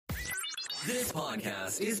This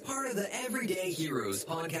podcast is part of the Everyday Heroes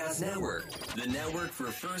Podcast Network, the network for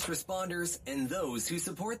first responders and those who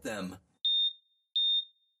support them.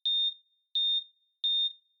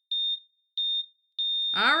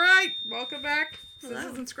 All right, welcome back. Hello.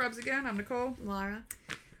 Scissors and Scrubs again. I'm Nicole. Laura.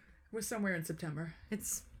 We're somewhere in September.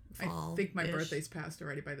 It's fall. I think my birthday's passed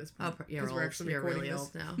already by this point. Oh, you're 'cause old. we're actually You're recording really this.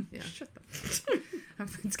 old now. Yeah. Shut the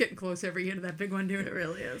It's getting close every year to that big one, dude. It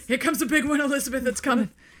really is. Here comes the big one, Elizabeth. It's coming.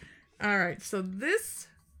 All right, so this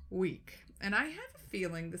week, and I have a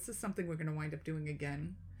feeling this is something we're going to wind up doing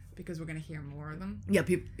again because we're going to hear more of them.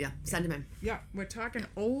 Yeah, send them in. Yeah, we're talking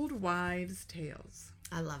old wives' tales.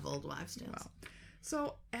 I love old wives' tales. Well,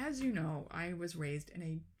 so as you know, I was raised in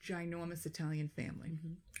a ginormous Italian family,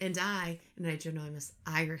 And I ginormous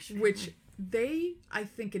Irish family. which they, I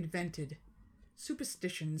think, invented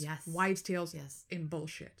superstitions, Yes. wives' tales, Yes. and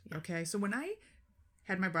bullshit. Yeah. Okay, so when I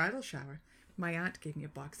had my bridal shower, my aunt gave me a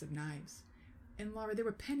box of knives, and Laura, there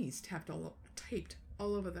were pennies taped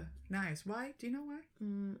all over the knives. Why? Do you know why?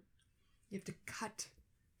 You have to cut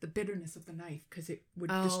the bitterness of the knife because it would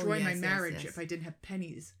destroy my marriage if I didn't have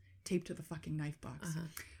pennies taped to the fucking knife box.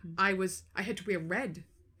 I had to wear red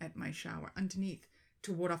at my shower underneath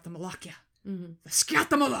to ward off the Malacchia. The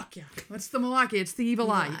Schiatta Malacchia. What's the Malacchia? It's the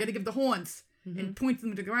evil eye. You got to give the horns and point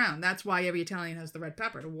them to the ground. That's why every Italian has the red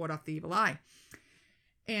pepper, to ward off the evil eye.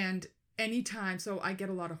 And anytime, so I get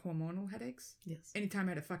a lot of hormonal headaches. Yes. Anytime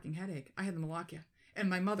I had a fucking headache, I had the Malacchia. And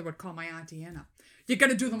my mother would call my Auntie Anna. You got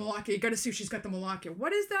to do the Malacchia. You got to see if she's got the Malacchia.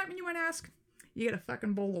 What is that when you want to ask? You get a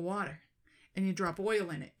fucking bowl of water. And you drop oil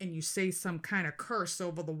in it, and you say some kind of curse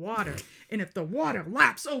over the water. And if the water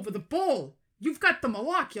laps over the bowl, you've got the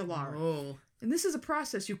Malacchia, Laura. Oh. And this is a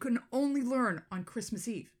process you can only learn on Christmas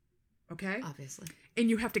Eve. Okay? Obviously. And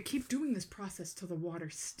you have to keep doing this process till the water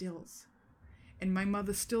stills. And my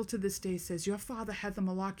mother still to this day says, your father had the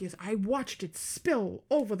Malacchias. I watched it spill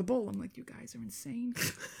over the bowl. I'm like, you guys are insane.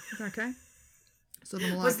 Okay? So the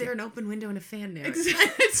Malacchia. Was there an open window and a fan there?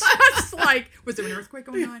 Exactly. It's just like, was there an earthquake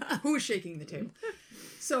going on? Who was shaking the table?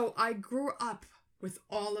 So I grew up with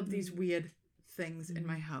all of these weird things in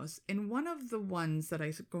my house. And one of the ones that I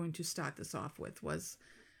was going to start this off with was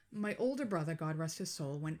my older brother, God rest his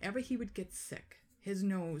soul, whenever he would get sick, his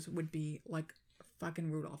nose would be like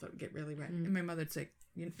fucking Rudolph. It would get really red. And my mother would say,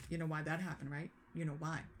 you know why that happened, right? You know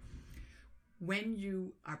why? When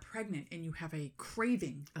you are pregnant and you have a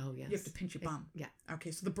craving, Oh, yes. you have to pinch your bum. Yeah.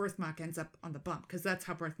 Okay, so the birthmark ends up on the bum because that's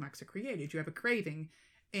how birthmarks are created. You have a craving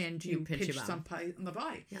and you pinch pinch your some bum. pie on the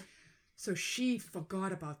body. Yeah. So she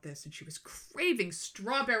forgot about this and she was craving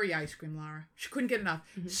strawberry ice cream, Laura. She couldn't get enough.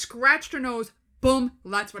 Scratched her nose. Boom.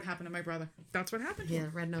 That's what happened to my brother. That's what happened to Yeah,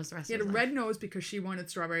 him. red nose the rest He had of a his red nose because she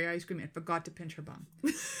wanted strawberry ice cream and forgot to pinch her bum.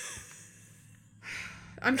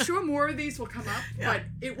 I'm sure more of these will come up, but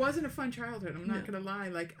it wasn't a fun childhood. I'm not going to lie.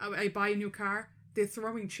 Like, I buy a new car, they're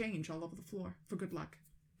throwing change all over the floor for good luck.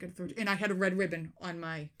 And I had a red ribbon on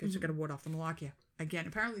my, because you got to ward off the Malacchia. Again,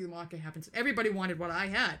 apparently the Malacchia happens. Everybody wanted what I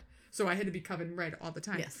had, so I had to be covered in red all the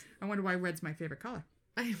time. Yes. I wonder why red's my favorite color.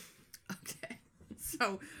 life. Okay.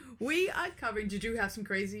 So, we are covering, did you have some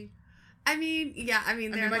crazy? I mean,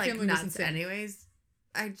 they're my like family was nuts insane. anyways.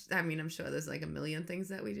 I mean, I'm sure there's like a million things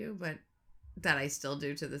that we do, but that I still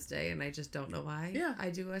do to this day, and I just don't know why. Yeah. I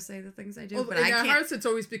do. I say the things I do, Well, but in I our can't. hearts, it's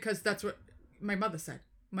always because that's what my mother said.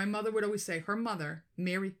 My mother would always say her mother,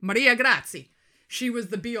 Maria Grazzi, she was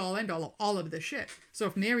the be all end all of all of this shit. So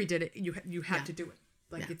if Mary did it, you had to do it.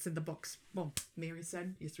 Like it's in the books. Boom. Mary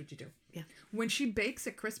said, here's what you do. Yeah. When she bakes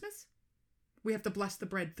at Christmas, we have to bless the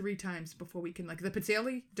bread 3 times before we can, like the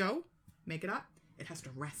pizzelle dough, make it up. It has to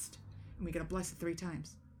rest. And we got to bless it 3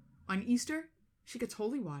 times. On Easter, she gets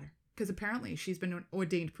holy water. Because apparently she's been an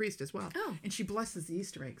ordained priest as well. Oh. And she blesses the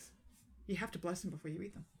Easter eggs. You have to bless them before you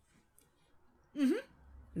eat them.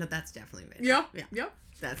 No, that's definitely made. Yeah. Yeah. Yep.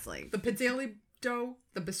 That's like The pizzelle dough,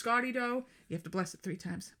 the biscotti dough, you have to bless it 3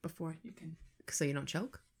 times before you can. so you don't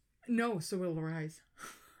choke. No, so it'll rise.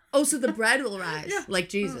 Oh, so the bread will rise, Yeah. like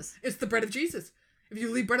Jesus. It's the bread of Jesus. If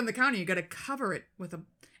you leave bread on the counter, you got to cover it with a.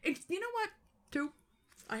 You know what? Too.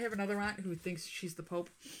 I have another aunt who thinks she's the Pope,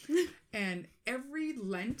 and every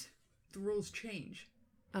Lent the rules change,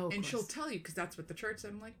 Oh, of and she'll course. tell you because that's what the church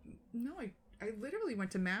said. I'm like, no, I literally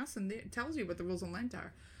went to mass and it tells you what the rules of Lent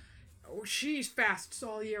are. Oh, she fasts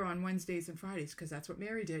all year on Wednesdays and Fridays because that's what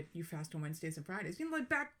Mary did. You fast on Wednesdays and Fridays. You know, like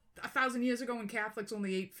back 1,000 years ago when Catholics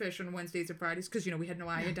only ate fish on Wednesdays and Fridays because, we had no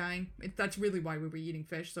iodine. That's really why we were eating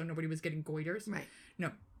fish, so nobody was getting goiters. Right.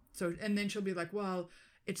 No. So, and then she'll be like, well,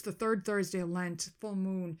 it's the 3rd Thursday of Lent, full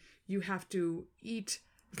moon. You have to eat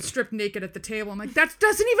stripped naked at the table. I'm like, that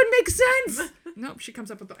doesn't even make sense. Nope, she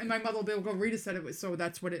comes up with and my mother will go, Rita said it was, so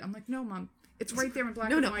that's what it. I'm like, no, Mom, it's right there in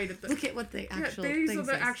black and white. Look at what the actual these are the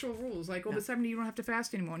says. actual rules. Like over 70, you don't have to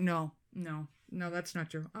fast anymore. No, that's not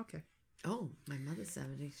true. Okay. Oh, my mother's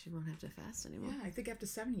 70. She won't have to fast anymore. Yeah, I think after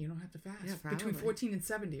 70, you don't have to fast. Yeah, Between probably. 14 and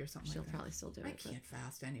 70 or something She'll like that. probably still do it. I but- can't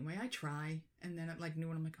fast anyway. I try. And then at like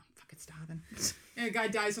noon, I'm like, oh, I'm fucking starving. And a guy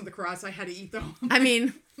dies on the cross. I had to eat though. I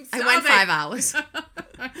mean, I went 5 hours.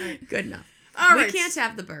 Good enough. All We right. can't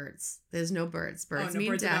have the birds. There's no birds. Birds mean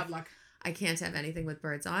birds are death. bad luck. I can't have anything with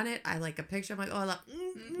birds on it. I like a picture. I'm like, oh,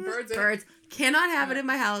 look, Birds. birds. Cannot have it in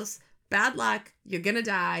my house. Bad luck. You're gonna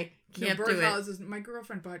die. Can't bird do it. houses. My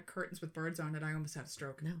girlfriend bought curtains with birds on it. I almost had a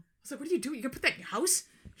stroke. No. I was like, what are you doing? You gonna put that in your house?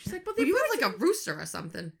 She's like, well, You have like a rooster or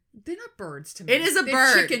something. They're not birds to me. It is a They're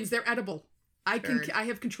bird. chickens. They're edible. Bird. I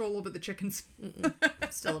have control over the chickens.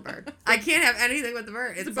 Still a bird. I can't have anything with the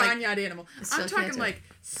bird. It's a like barnyard animal. still I'm can't talking do like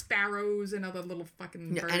sparrows and other little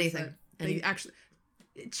fucking Yeah, birds. anything. that They Any- actually,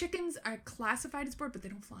 chickens are classified as bird, but they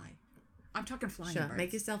don't fly. I'm talking flying sure. birds.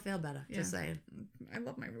 Make yourself feel better. Just Yeah. saying. I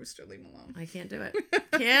love my rooster. Leave him alone. I can't do it.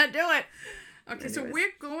 Can't do it. Okay, so Anyways.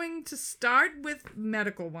 we're going to start with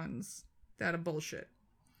medical ones that are bullshit.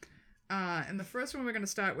 And the first one we're going to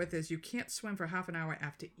start with is you can't swim for half an hour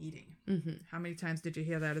after eating. Mm-hmm. How many times did you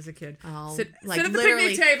hear that as a kid? Oh, sit like at the literally-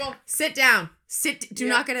 picnic table. Sit down. Sit. Do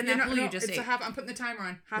Yeah, not get in that no, pool. no, You just it's ate. I'm putting the timer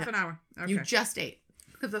on. Half Yeah. an hour. Okay. You just ate.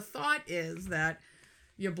 The thought is that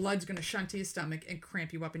your blood's going to shunt to your stomach and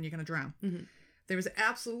cramp you up and you're going to drown. Mhm. There is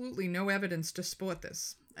absolutely no evidence to support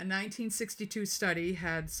this. A 1962 study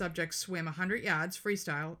had subjects swim 100 yards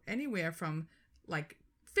freestyle anywhere from like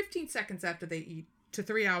 15 seconds after they eat to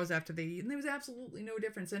 3 hours after they eat. And there was absolutely no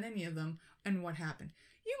difference in any of them and what happened.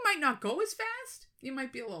 You might not go as fast. You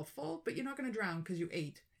might be a little full, but you're not going to drown because you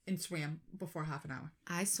ate and swam before half an hour.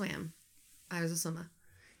 I swam. I was a swimmer.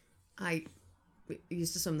 I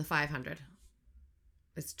used to swim the 500.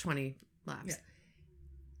 It's 20 laps. Yeah.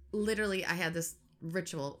 Literally, I had this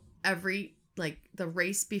ritual every, like, the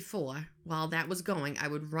race before, while that was going, I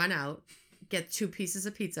would run out, get 2 pieces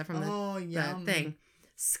of pizza from the yum. thing,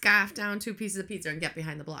 scarf down 2 pieces of pizza, and get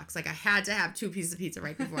behind the blocks. Like, I had to have 2 pieces of pizza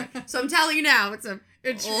right before it. So I'm telling you now, it's a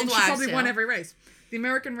And she old probably wives' won tale. every race. The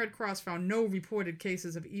American Red Cross found no reported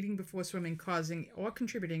cases of eating before swimming causing or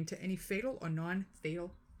contributing to any fatal or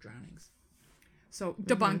non-fatal drownings. So,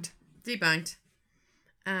 debunked. Debunked.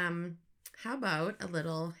 How about a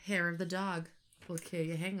little hair of the dog will cure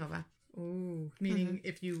your hangover? Ooh. Meaning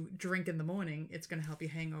if you drink in the morning, it's going to help you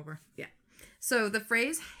hangover. Yeah. So the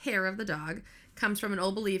phrase hair of the dog comes from an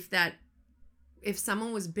old belief that if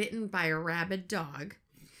someone was bitten by a rabid dog,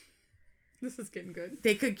 This is getting good.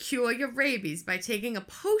 they could cure your rabies by taking a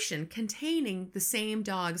potion containing the same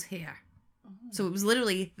dog's hair. So it was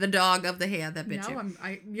literally the dog of the hair that bit Now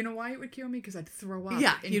you. you know why it would kill me? Because I'd throw up.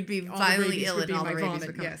 Yeah, and you'd be all the violently rabies ill would and be all my the rabies vomit.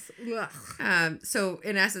 would come. Yes. Ugh. So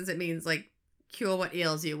in essence, it means like cure what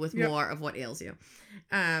ails you with Yep. more of what ails you.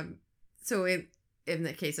 So in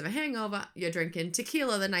the case of a hangover, you're drinking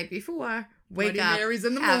tequila the night before, wake Bloody up, Marys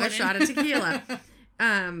in the have morning. a shot of tequila.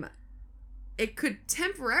 It could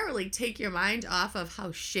temporarily take your mind off of how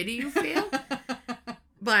shitty you feel,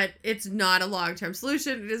 but it's not a long-term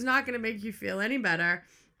solution. It is not going to make you feel any better.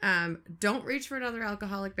 Don't reach for another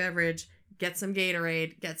alcoholic beverage. Get some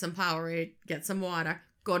Gatorade, get some Powerade, get some water.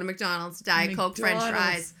 Go to McDonald's, Diet Coke, French McDonald's.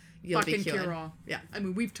 fries. You'll be Fucking cured. cure all. Yeah. I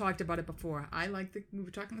mean, we've talked about it before. We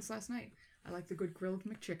were talking this last night. I like the good grilled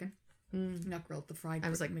McChicken. Not grilled, the fried I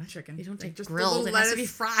was like, McChicken. what? You don't Like take just the grilled, little it has to be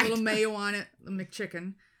lettuce, fried. little mayo on it, the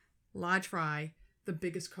McChicken, large fry, the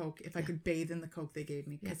biggest Coke. If I could bathe in the Coke they gave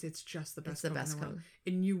me, because it's just the best It's the Coke best in the world. Coke.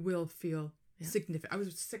 And you will feel Yeah. significant. I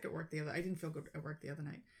was sick at work I didn't feel good at work the other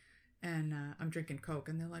night. And I'm drinking Coke.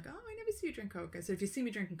 And they're like, oh, I never see you drink Coke. I said, if you see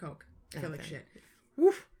me drinking Coke, I feel like Okay. shit.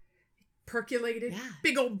 Woof. Percolated. Yeah.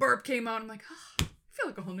 Big old burp came out. I'm like, oh, I feel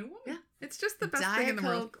like a whole new woman. Yeah. It's just the best Diet thing in the Coke,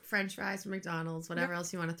 world. French fries from McDonald's, whatever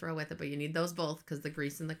else you want to throw with it, but you need those both because the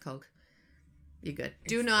grease and the Coke. You're good.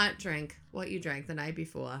 Do not drink what you drank the night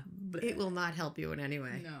before. It will not help you in any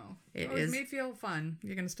way. No. It It is may feel fun.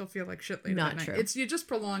 You're going to still feel like shit later not that night. true. You're just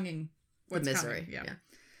prolonging what's the misery. coming. Yeah.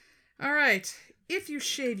 All right. If you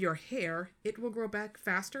shave your hair, it will grow back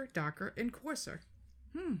faster, darker, and coarser.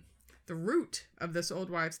 The root of this old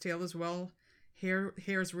wives' tale is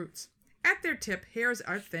hair's roots. At their tip, hairs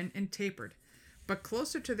are thin and tapered, but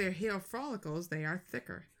closer to their hair follicles, they are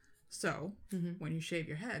thicker. So, when you shave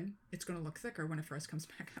your head, it's going to look thicker when it first comes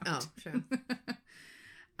back out. Oh, sure.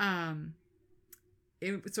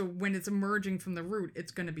 So when it's emerging from the root,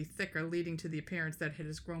 it's going to be thicker, leading to the appearance that it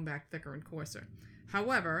has grown back thicker and coarser.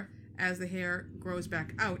 However, As the hair grows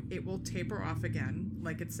back out, it will taper off again,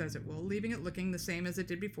 like it says it will, leaving it looking the same as it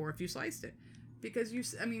did before if you sliced it. Because you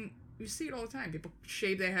see it all the time. People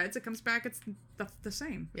shave their heads, it comes back, it's the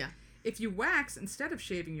same. Yeah. If you wax instead of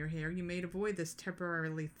shaving your hair, you may avoid this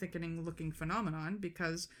temporarily thickening looking phenomenon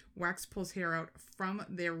because wax pulls hair out from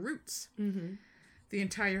their roots. Mm-hmm. The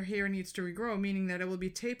entire hair needs to regrow, meaning that it will be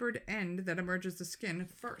tapered end that emerges the skin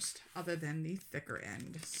first, other than the thicker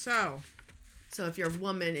end. So if you're a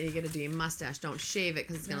woman and you get a deep mustache, don't shave it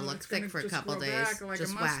because it's going to look thick for a couple days. Back like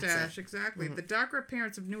just a mustache, wax it. exactly. The darker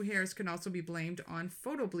appearance of new hairs can also be blamed on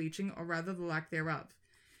photo bleaching, or rather the lack thereof.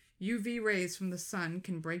 UV rays from the sun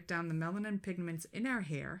can break down the melanin pigments in our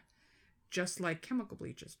hair, just like chemical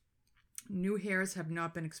bleaches. New hairs have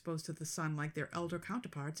not been exposed to the sun like their elder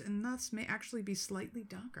counterparts, and thus may actually be slightly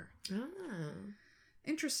darker. Oh.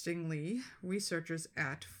 Interestingly, researchers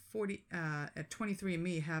at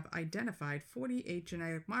 23andMe have identified 48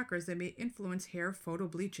 genetic markers that may influence hair photo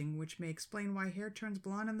bleaching, which may explain why hair turns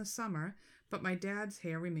blonde in the summer, but my dad's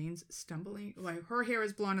hair remains her hair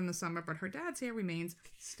is blonde in the summer, but her dad's hair remains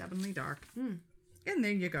stubbornly dark. And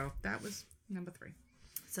there you go. That was number 3.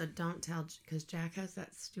 So don't tell, because Jack has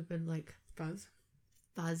that stupid, like, fuzz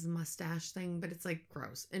mustache thing, but it's, like,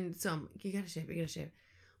 gross. And so I'm like, you gotta shave it.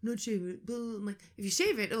 I'm not shaving it. I'm like, if you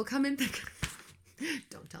shave it, it'll come in thick.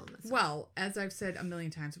 Don't tell him that. Well, as I've said a million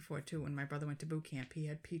times before, too, when my brother went to boot camp, he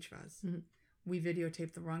had peach fuzz. Mm-hmm. We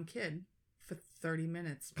videotaped the wrong kid for 30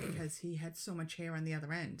 minutes because he had so much hair on the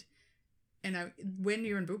other end. And when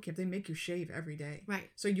you're in boot camp, they make you shave every day. Right.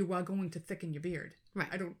 So you are going to thicken your beard. Right.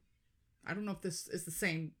 I don't know if this is the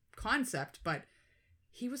same concept, but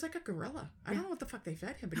he was like a gorilla. I don't know what the fuck they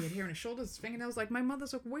fed him, but he had hair on his shoulders, his fingernails. Like, my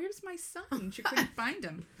mother's like, where's my son? She couldn't find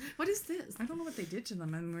him. What is this? I don't know what they did to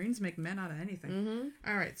them. And Marines make men out of anything. Mm-hmm.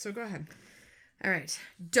 All right, so go ahead. All right.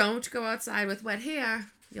 Don't go outside with wet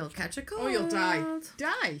hair. You'll catch a cold. Oh, you'll die.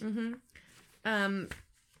 Die. Mm-hmm.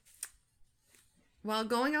 While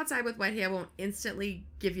going outside with wet hair won't instantly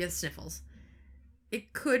give you sniffles,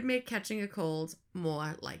 it could make catching a cold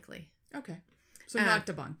more likely. Okay. So not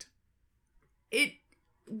debunked.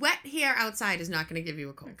 Wet hair outside is not going to give you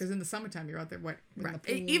a cold. Because in the summertime, you're out there wet. Right.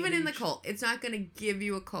 Even in the cold, it's not going to give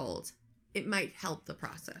you a cold. It might help the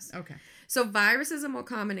process. Okay. So viruses are more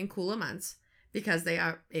common in cooler months because they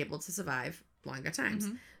are able to survive longer times.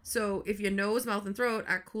 Mm-hmm. So if your nose, mouth, and throat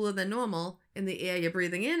are cooler than normal and the air you're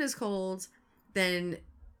breathing in is cold, then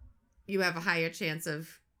you have a higher chance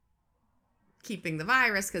of keeping the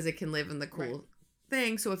virus because it can live in the cool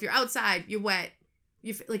thing. So if you're outside, you're wet.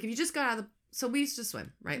 If you just got out of the... So we used to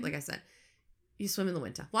swim, right? Mm-hmm. Like I said. You swim in the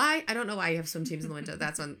winter. Why? I don't know why you have swim teams in the winter.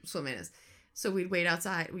 That's when swimming is. So we'd wait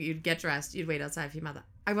outside. You'd get dressed. You'd wait outside for your mother.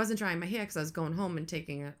 I wasn't drying my hair because I was going home and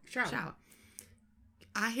taking a shower.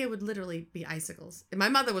 Our hair would literally be icicles. And my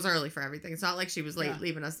mother was early for everything. It's not like she was late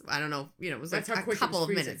leaving us. I don't know. It was like a couple of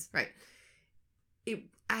minutes. Right.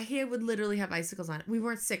 Our hair would literally have icicles on it. We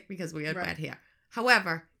weren't sick because we had wet hair.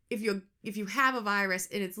 However, if you have a virus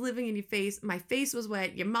and it's living in your face, my face was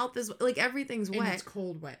wet, your mouth is like everything's wet. And it's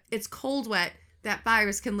cold wet. It's cold wet. That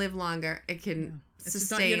virus can live longer. It can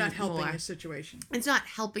sustain you're not helping more. your situation. It's not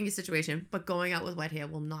helping your situation, but going out with wet hair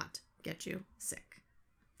will not get you sick.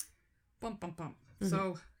 Bump, bump, bump. Mm-hmm.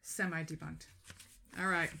 So, semi-debunked. All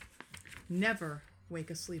right. Never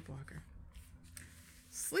wake a sleepwalker.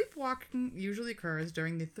 Sleepwalking usually occurs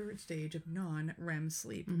during the third stage of non-REM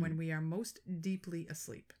sleep, when we are most deeply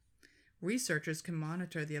asleep. Researchers can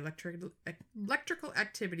monitor the electrical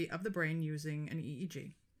activity of the brain using an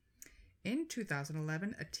EEG. In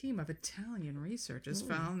 2011, a team of Italian researchers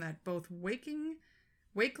found that both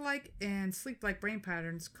wake-like and sleep-like brain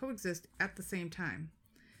patterns coexist at the same time.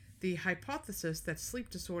 The hypothesis that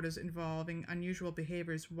sleep disorders involving unusual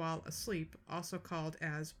behaviors while asleep, also called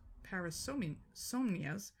as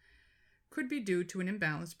parasomnias, could be due to an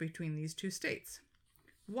imbalance between these two states.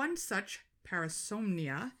 One such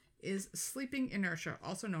parasomnia is sleeping inertia,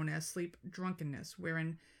 also known as sleep drunkenness,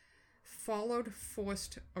 wherein followed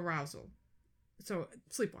forced arousal. So,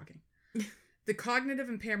 sleepwalking. The cognitive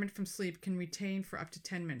impairment from sleep can retain for up to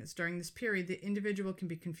 10 minutes. During this period, the individual can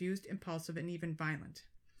be confused, impulsive, and even violent.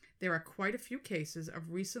 There are quite a few cases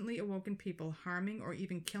of recently awoken people harming or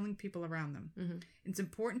even killing people around them. Mm-hmm. It's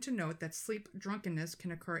important to note that sleep drunkenness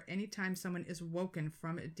can occur anytime someone is woken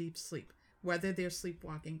from a deep sleep, whether they're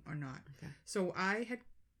sleepwalking or not. Okay. So I had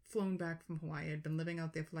flown back from Hawaii. I had been living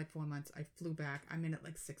out there for like 4 months. I flew back. I'm in at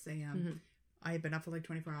like 6 a.m. Mm-hmm. I had been up for like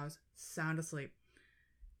 24 hours, sound asleep.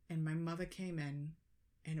 And my mother came in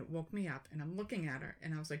and it woke me up and I'm looking at her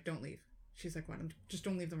and I was like, don't leave. She's like, what? Just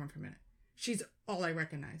don't leave the room for a minute. She's all I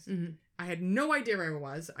recognized. Mm-hmm. I had no idea where I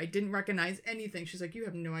was. I didn't recognize anything. She's like, you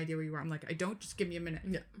have no idea where you are. I'm like, I don't. Just give me a minute.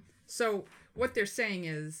 Yeah. So what they're saying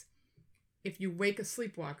is, if you wake a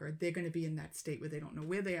sleepwalker, they're going to be in that state where they don't know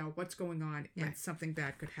where they are, what's going on, and Right. something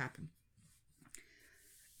bad could happen.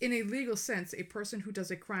 In a legal sense, a person who does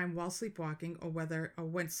a crime while sleepwalking or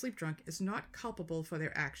when sleep drunk is not culpable for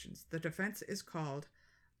their actions. The defense is called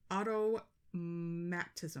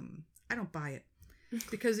automatism. I don't buy it.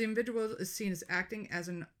 Because the individual is seen as acting as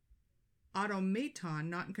an automaton,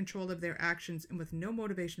 not in control of their actions and with no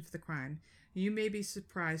motivation for the crime. You may be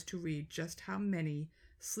surprised to read just how many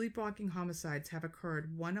sleepwalking homicides have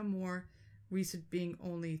occurred, one or more recent being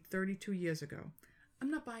only 32 years ago.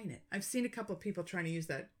 I'm not buying it. I've seen a couple of people trying to use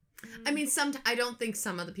that. I mean, I don't think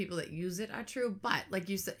some of the people that use it are true, but like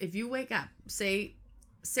you said, if you wake up, say,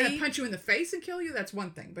 And punch you in the face and kill you, that's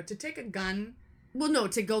one thing. But to take a gun... well, no,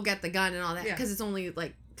 to go get the gun and all that, Yeah. because it's only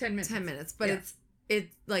like 10 minutes. 10 minutes, but Yeah.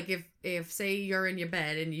 it's like if say you're in your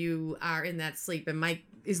bed and you are in that sleep and Mike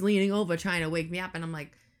is leaning over trying to wake me up and I'm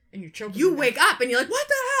like, And you're choking. you to death. wake up and you're like, what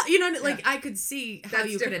the hell? You know, like Yeah. I could see how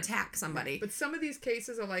That's you different. could attack somebody. But some of these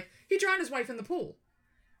cases are like, he drowned his wife in the pool.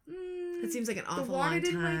 It seems like an The awful water long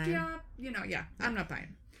didn't wake you time. up. You know, yeah, I'm not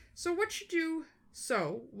buying. So what should you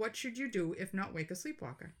do if not wake a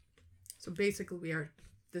sleepwalker? So basically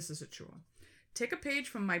this is a chore. Take a page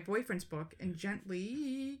from my boyfriend's book and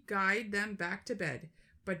gently guide them back to bed.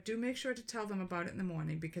 But do make sure to tell them about it in the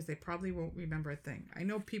morning because they probably won't remember a thing. I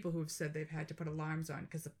know people who have said they've had to put alarms on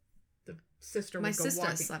because the sister would My go sister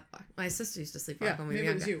walking. slept. My sister used to sleep Yeah, when we were maybe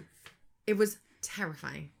it was younger. you. It was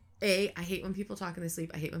terrifying. I hate when people talk in their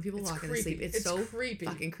sleep. I hate when people walk in their sleep. It's so creepy.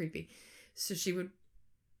 fucking creepy. So she would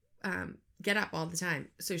get up all the time.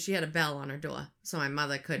 So she had a bell on her door, so my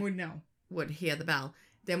mother would hear the bell.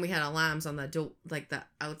 Then we had alarms on the door, like the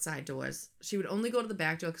outside doors. She would only go to the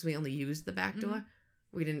back door because we only used the back door.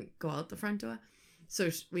 We didn't go out the front door. So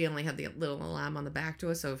we only had the little alarm on the back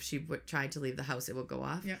door. So if she tried to leave the house, it would go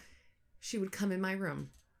off. Yeah. She would come in my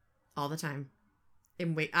room all the time.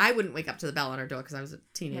 And I wouldn't wake up to the bell on her door because I was a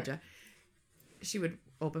teenager. Right. She would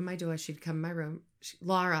open my door. She'd come in my room.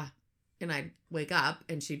 Laura. And I'd wake up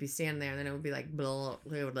and she'd be standing there and then it would be like, blah,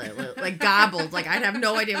 blah, blah, blah, like gobbled. Like I'd have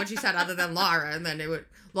no idea what she said other than Laura. And then it would,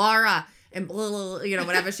 Laura, and blah, blah, you know,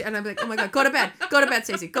 whatever. And I'd be like, oh my God, go to bed,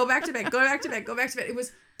 Stacey. Go back to bed. It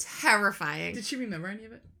was terrifying. Did she remember any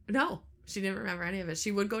of it? No, she didn't remember any of it.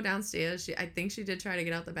 She would go downstairs. I think she did try to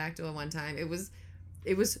get out the back door one time. It was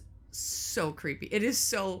so creepy. It is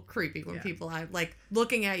so creepy when people are like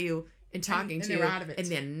looking at you and talking to you out of it. and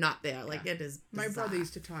they're not there. Like it is bizarre. My brother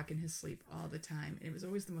used to talk in his sleep all the time and it was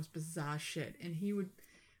always the most bizarre shit. And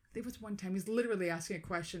there was one time he was literally asking a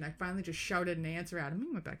question. I finally just shouted an answer at him.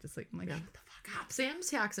 He went back to sleep. I'm like, shut the fuck up. Sam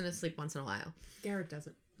talks in his sleep once in a while. Garrett does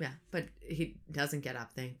it. Yeah, but he doesn't get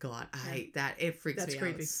up. Thank God. It freaks me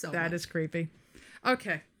creepy. out so That much. is creepy.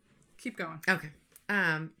 Okay, keep going. Okay.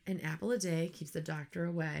 An apple a day keeps the doctor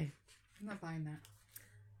away. I'm not buying that.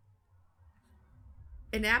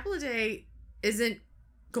 An apple a day isn't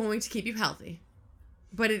going to keep you healthy,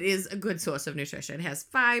 but it is a good source of nutrition. It has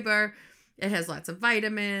fiber. It has lots of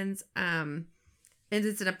vitamins. And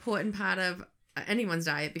it's an important part of anyone's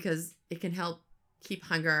diet because it can help keep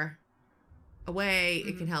hunger away.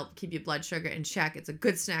 It can help keep your blood sugar in check. It's a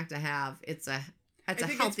good snack to have. It's a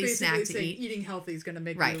healthy snack to eat. Eating healthy is going to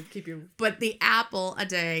make you keep you. But the apple a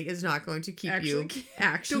day is not going to keep you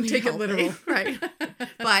actually don't take healthy, it literal, right?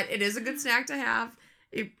 But it is a good snack to have.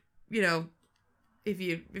 If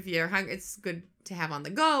you're hungry, it's good to have on the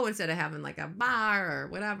go instead of having like a bar or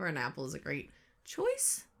whatever. An apple is a great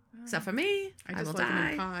choice, except for me. I just will like die.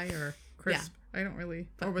 them in pie or crisp. I don't really.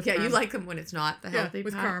 But, or with you caramel. like them when it's not the healthy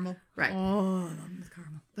with part. caramel. Right. Oh, I love them with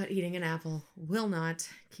caramel. But eating an apple will not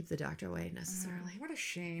keep the doctor away necessarily. What a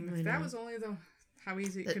shame. I If that know. was only how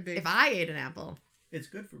easy it could be. If I ate an apple, It's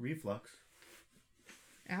good for reflux.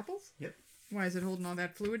 Apples? Yep. Why is it holding all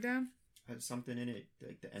that fluid down? Has something in it,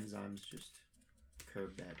 like the enzymes just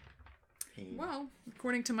curb that pain. Well,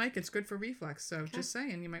 according to Mike, it's good for reflux. So just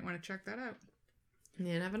saying, you might want to check that out.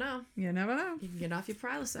 you never know. You never know. You can get off your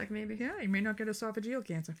Prilosec maybe. Yeah, you may not get esophageal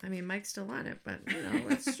cancer. I mean, Mike's still on it, but,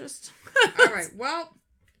 it's just... All right, well,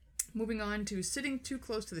 moving on to sitting too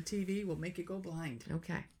close to the TV will make you go blind.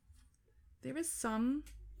 Okay. There is some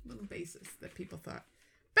little basis that people thought.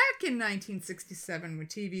 Back in 1967, when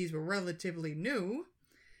TVs were relatively new,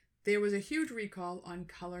 there was a huge recall on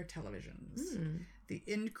color televisions. The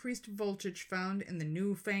increased voltage found in the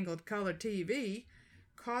newfangled color TV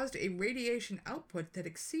caused a radiation output that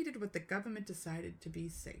exceeded what the government decided to be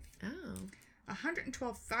safe. Oh.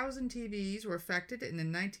 112,000 TVs were affected, and in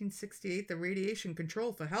 1968, the Radiation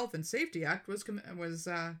Control for Health and Safety Act was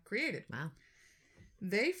created. Wow.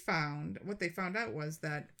 What they found out was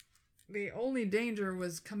that the only danger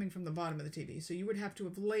was coming from the bottom of the TV. So you would have to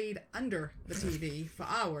have laid under the TV for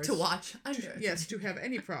hours. To watch under. Yes, to have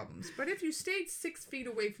any problems. But if you stayed 6 feet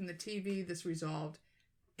away from the TV, this resolved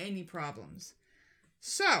any problems.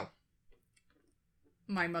 So,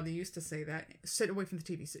 my mother used to say that, sit away from the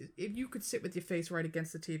TV. So if you could sit with your face right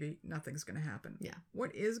against the TV, nothing's going to happen. Yeah.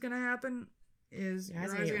 What is going to happen is your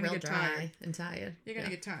eyes are going to real get dry tired. and tired. You're going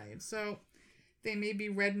to get tired. So, they may be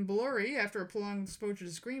red and blurry after a prolonged exposure to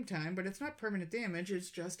screen time, but it's not permanent damage. It's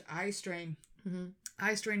just eye strain. Mm-hmm.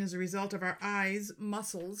 Eye strain is a result of our eyes'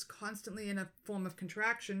 muscles constantly in a form of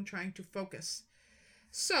contraction trying to focus.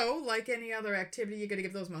 So, like any other activity, you got to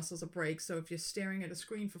give those muscles a break. So if you're staring at a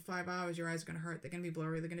screen for 5 hours, your eyes are going to hurt. They're going to be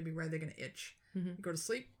blurry. They're going to be red. They're going to itch. Mm-hmm. You go to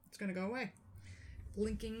sleep, it's going to go away.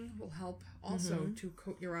 Blinking will help also to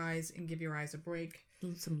coat your eyes and give your eyes a break.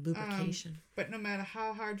 Some lubrication. But no matter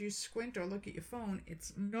how hard you squint or look at your phone,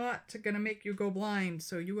 it's not going to make you go blind.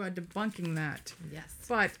 So you are debunking that. Yes.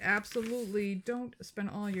 But absolutely don't spend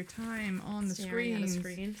all your time on the Staring at a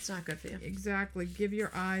screens. screen. It's not good for you. Exactly. Give your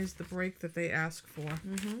eyes the break that they ask for.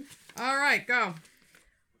 Mm-hmm. All right, go.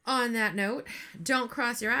 On that note, don't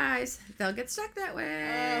cross your eyes. They'll get stuck that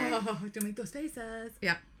way. Oh, don't make those faces.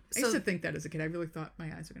 Yeah. I used to think that as a kid. I really thought my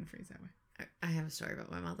eyes were going to freeze that way. I have a story about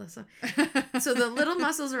my mother. So the little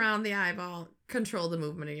muscles around the eyeball control the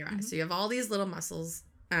movement of your eyes. Mm-hmm. So you have all these little muscles,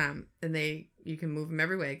 and you can move them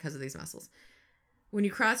every way because of these muscles. When you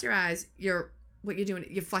cross your eyes, you're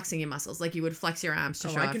flexing your muscles like you would flex your arms to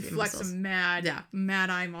show off I can your flex muscles. some mad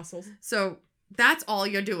eye muscles. So that's all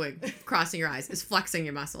you're doing, crossing your eyes, is flexing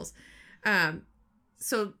your muscles.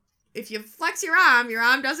 So if you flex your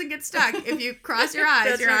arm doesn't get stuck. If you cross your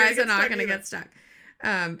eyes, your eyes are not going to get stuck.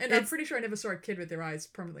 And I'm pretty sure I never saw a kid with their eyes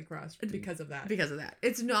permanently crossed because of that. Because of that.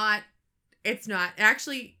 It's not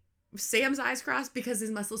actually Sam's eyes crossed because his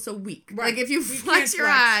muscle's so weak. Right. Like if you flex your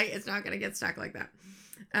eye, it's not going to get stuck like that.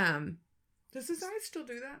 Does his eyes still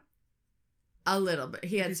do that? A little bit.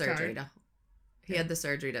 He had He's surgery tired? he had the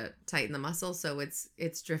surgery to tighten the muscle, so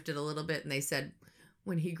it's drifted a little bit, and they said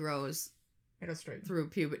when he grows It'll straighten. through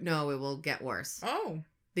puberty, no, it will get worse. Oh.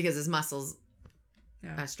 Because his muscles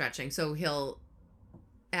Yeah. are stretching. So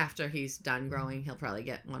after he's done growing, he'll probably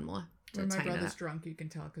get one more to When my tighten it brother's up. drunk, you can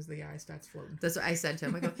tell because the eye starts floating. That's what I said to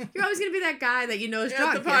him. I go, you're always going to be that guy that you know is Yeah,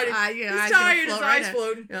 drunk. at the party. He's tired, his eyes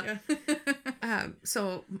floating. Yeah. Yeah.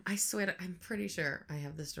 So I swear, I'm pretty sure I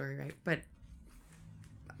have the story right. But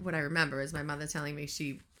what I remember is my mother telling me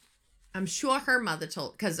I'm sure her mother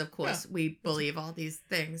told, because of course we believe all these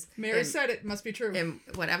things. Mary said it must be true. And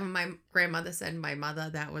whatever my grandmother said, my mother,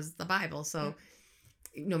 that was the Bible. So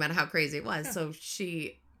no matter how crazy it was. So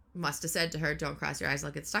she must have said to her, don't cross your eyes,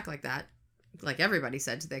 they'll get stuck like that. Like everybody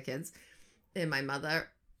said to their kids. And my mother,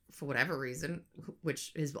 for whatever reason,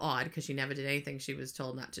 which is odd because she never did anything she was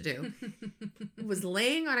told not to do, was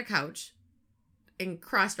laying on a couch and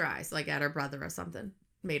crossed her eyes, like at her brother or something,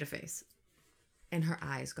 made a face. And her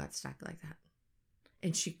eyes got stuck like that.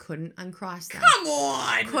 And she couldn't uncross them. Come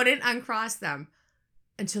on! Couldn't uncross them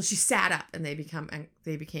until she sat up and they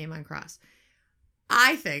became uncrossed.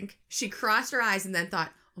 I think she crossed her eyes and then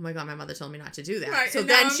thought, oh my God, my mother told me not to do that. Right, So and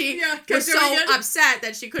then now, she kept was doing so it. upset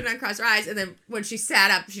that she couldn't uncross her eyes. And then when she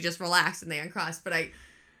sat up, she just relaxed and they uncrossed. But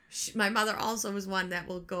my mother also was one that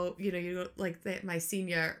will go, you go like my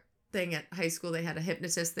senior thing at high school, they had a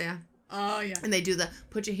hypnotist there. Oh, yeah. And they do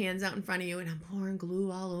put your hands out in front of you and I'm pouring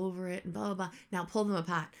glue all over it and blah, blah, blah. Now pull them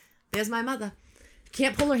apart. There's my mother.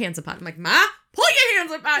 Can't pull her hands apart. I'm like, Ma, pull your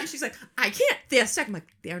hands apart. And she's like, I can't. They're stuck. I'm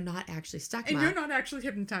like, they're not actually stuck, And Ma. you're not actually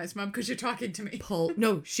hypnotized, Mom, because you're talking to me.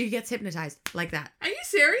 No, she gets hypnotized like that. Are you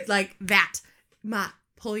serious? Like that. Ma,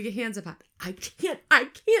 pull your hands apart. I can't.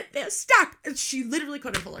 They're stuck. And she literally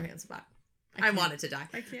couldn't pull her hands apart. I wanted to die.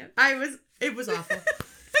 I can't. It was awful.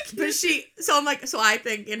 But so I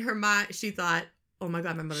think in her mind, she thought, oh my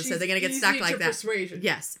God, my mother said they're going to get stuck like that. Persuasion.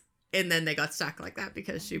 Yes. And then they got stuck like that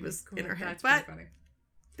because she was in her head. That's But pretty funny.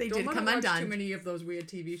 they Don't did let come her watch undone. too many of those weird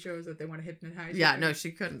TV shows that they want to hypnotize. Yeah, you. no,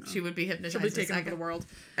 she couldn't. She would be hypnotized. She'll be in a taken over second. the world.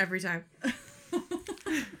 Every time.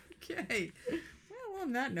 Okay. Well,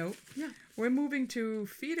 on that note, we're moving to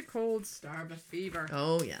feed a cold, starve a fever.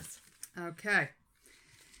 Oh, yes. Okay.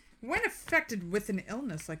 When affected with an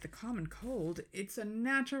illness like the common cold, it's a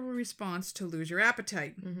natural response to lose your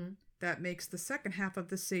appetite. Mm-hmm. That makes the second half of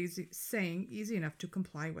the saying easy enough to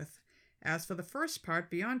comply with. As for the first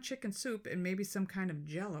part, beyond chicken soup and maybe some kind of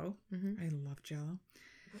jello, I love jello,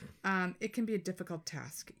 It can be a difficult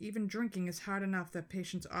task. Even drinking is hard enough that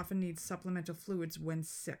patients often need supplemental fluids when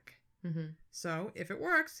sick. Mm-hmm. So, if it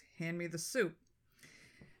works, hand me the soup.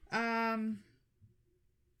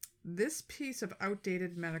 This piece of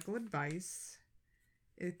outdated medical advice,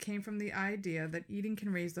 it came from the idea that eating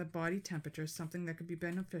can raise the body temperature, something that could be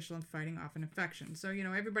beneficial in fighting off an infection. So,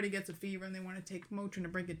 everybody gets a fever and they want to take Motrin to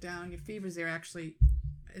bring it down. Your fever's there actually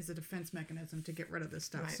is a defense mechanism to get rid of this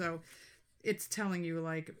stuff. Right. So, it's telling you,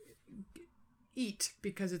 like, eat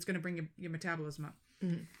because it's going to bring your metabolism up.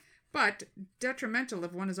 Mm-hmm. But detrimental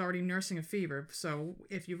if one is already nursing a fever. So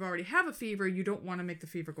if you've already have a fever, you don't want to make the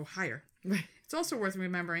fever go higher. Right. It's also worth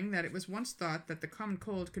remembering that it was once thought that the common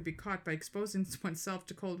cold could be caught by exposing oneself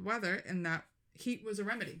to cold weather and that heat was a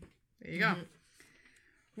remedy. There you go.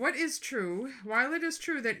 What is true, while it is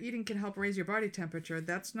true that eating can help raise your body temperature,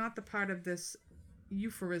 that's not the part of this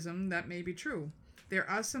euphemism that may be true. There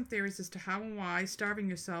are some theories as to how and why starving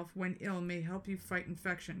yourself when ill may help you fight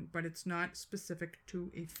infection, but it's not specific to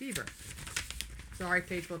a fever. Sorry,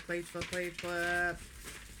 Facebook.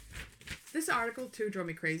 This article, too, drove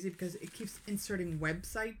me crazy because it keeps inserting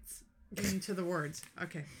websites into the words.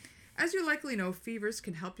 Okay. As you likely know, fevers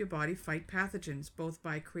can help your body fight pathogens, both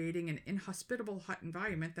by creating an inhospitable hot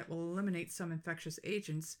environment that will eliminate some infectious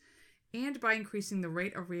agents, and by increasing the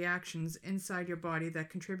rate of reactions inside your body that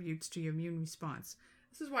contributes to your immune response.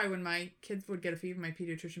 This is why when my kids would get a fever, my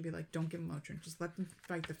pediatrician would be like, don't give them Motrin. Just let them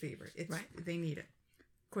fight the fever. They need it.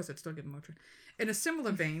 Of course, I'd still give them Motrin. In a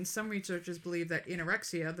similar vein, some researchers believe that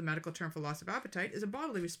anorexia, the medical term for loss of appetite, is a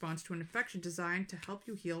bodily response to an infection designed to help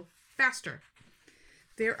you heal faster.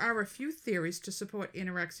 There are a few theories to support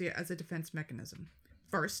anorexia as a defense mechanism.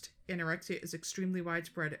 First, anorexia is extremely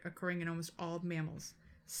widespread, occurring in almost all mammals.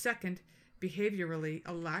 Second, behaviorally,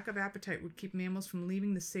 a lack of appetite would keep mammals from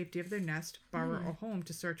leaving the safety of their nest, burrow, or home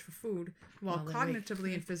to search for food while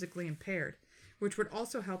cognitively and physically impaired, which would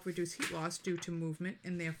also help reduce heat loss due to movement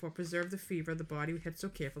and therefore preserve the fever the body had so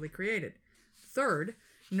carefully created. Third,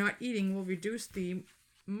 not eating will reduce the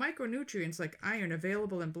micronutrients like iron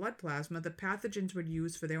available in blood plasma that pathogens would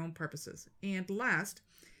use for their own purposes. And last,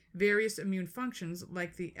 various immune functions,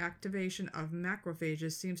 like the activation of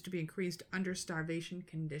macrophages, seems to be increased under starvation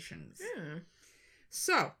conditions.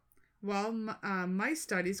 So, while mice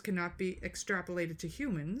studies cannot be extrapolated to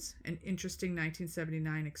humans, an interesting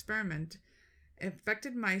 1979 experiment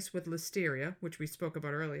infected mice with listeria, which we spoke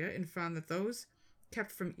about earlier, and found that those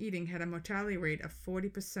kept from eating had a mortality rate of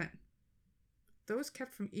 40%. Those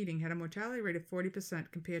kept from eating had a mortality rate of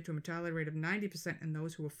 40% compared to a mortality rate of 90% in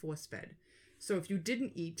those who were force-fed. So if you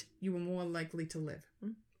didn't eat, you were more likely to live.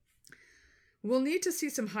 We'll need to see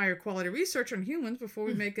some higher quality research on humans before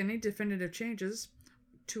we make any definitive changes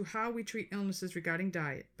to how we treat illnesses regarding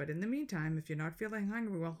diet. But in the meantime, if you're not feeling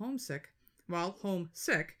hungry while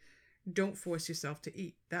homesick, don't force yourself to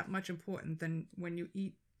eat. That much important than when you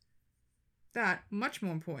eat. That much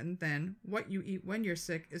more important than what you eat when you're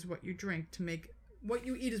sick is what you drink to make. What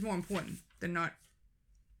you eat is more important than not.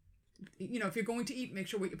 If you're going to eat, make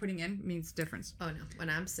sure what you're putting in means difference. Oh, no. When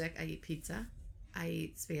I'm sick, I eat pizza. I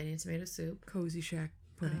eat spaghetti and tomato soup. Cozy Shack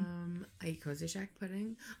pudding. I eat Cozy Shack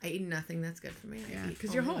pudding. I eat nothing that's good for me. Yeah,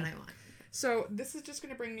 because you're home. When I want. So this is just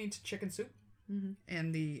going to bring me to chicken soup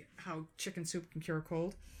and how chicken soup can cure a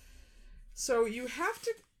cold. So you have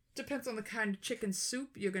to, depends on the kind of chicken soup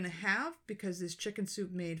you're going to have, because there's chicken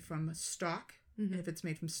soup made from stock. And if it's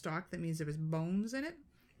made from stock, that means there is bones in it.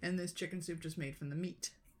 And there's chicken soup just made from the meat.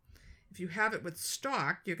 If you have it with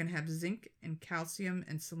stock, you're going to have zinc and calcium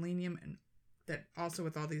and selenium, and that also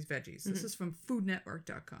with all these veggies. This is from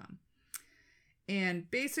foodnetwork.com.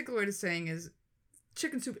 And basically what it's saying is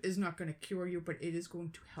chicken soup is not going to cure you, but it is going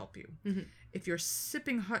to help you. If you're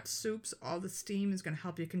sipping hot soups, all the steam is going to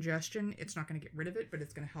help your congestion. It's not going to get rid of it, but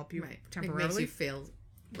it's going to help you temporarily. It makes you feel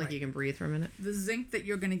like you can breathe for a minute. The zinc that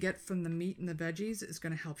you're going to get from the meat and the veggies is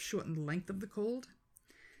going to help shorten the length of the cold.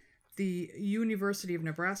 The University of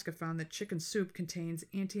Nebraska found that chicken soup contains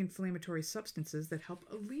anti-inflammatory substances that help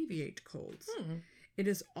alleviate colds. It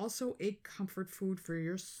is also a comfort food for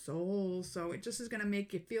your soul, so it just is going to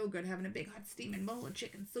make you feel good having a big hot steaming bowl of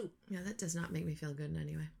chicken soup. Yeah, that does not make me feel good in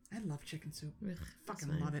any way. I love chicken soup. Ugh,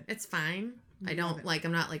 Fucking love it. It's fine. I don't like,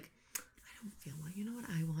 I'm not like, I don't feel well. You know what?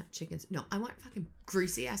 I want chicken soup. No, I want fucking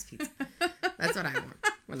greasy ass pizza. That's what I want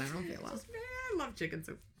when I don't feel well. I love chicken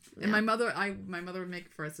soup. Yeah. And my mother would make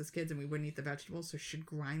it for us as kids, and we wouldn't eat the vegetables, so she'd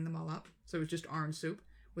grind them all up. So it was just orange soup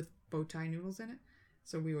with bow tie noodles in it.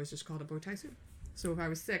 So we always just called it bow tie soup. So if I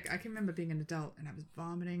was sick, I can remember being an adult and I was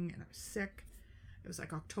vomiting and I was sick. It was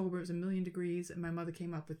like October, it was 1,000,000 degrees, and my mother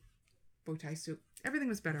came up with bow tie soup Everything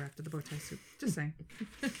was better after the bow tie suit. Just saying.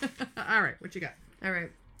 All right, what you got? All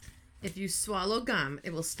right. If you swallow gum,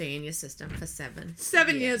 it will stay in your system for 7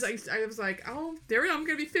 years. I was like, oh, there we go. I'm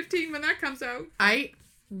going to be 15 when that comes out. I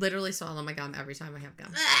literally swallow my gum every time I have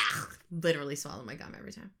gum. Literally swallow my gum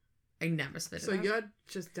every time. I never spit it So out. you're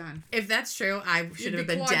just done. If that's true, I should You'd have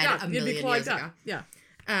be been clogged dead up. a You'd be million clogged years up. ago.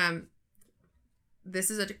 Yeah. This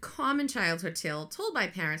is a common childhood tale told by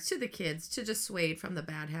parents to the kids to dissuade from the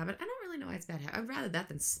bad habit. I don't really know why it's bad habit. I'd rather that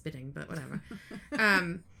than spitting, but whatever.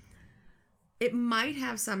 It might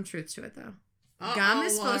have some truth to it, though. Gum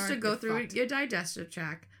is supposed to go through your digestive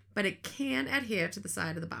tract, but it can adhere to the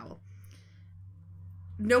side of the bowel.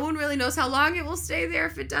 No one really knows how long it will stay there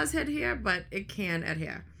if it does adhere, but it can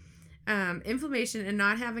adhere. Inflammation and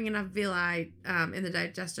not having enough villi in the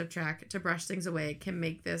digestive tract to brush things away can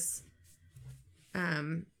make this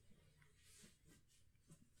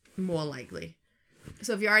more likely.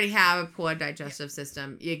 So if you already have a poor digestive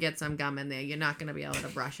system, you get some gum in there, you're not going to be able to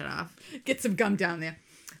brush it off. Get some gum down there.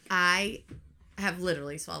 I have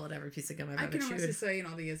literally swallowed every piece of gum I've I ever can honestly chewed. say in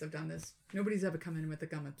all the years I've done this, nobody's ever come in with a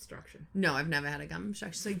gum obstruction. No, I've never had a gum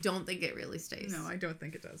obstruction, so I don't think it really stays. No, I don't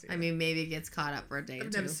think it does either. I mean, maybe it gets caught up for a day or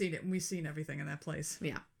I've two. never seen it, and we've seen everything in that place.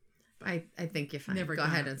 Yeah. I think you're fine. Never Go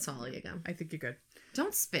done ahead it. and swallow your gum. I think you're good.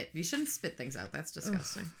 Don't spit. You shouldn't spit things out. That's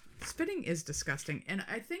disgusting. Spitting is disgusting, and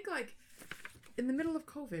I think like in the middle of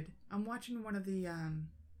COVID, I'm watching one of the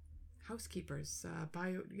housekeepers,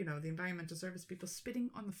 the environmental service people spitting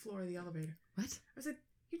on the floor of the elevator. What? I was like,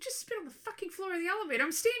 you just spit on the fucking floor of the elevator.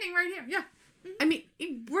 I'm standing right here. Yeah. I mean,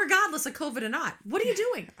 regardless of COVID or not, what are you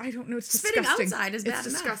doing? I don't know. It's Spitting disgusting. outside is bad It's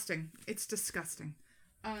enough. disgusting. It's disgusting.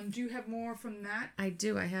 Do you have more from that? I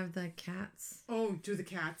do. I have the cats. Oh, do the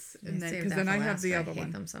cats, and I then saved because that then for I have last. the I other hate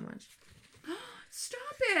one. them so much. Stop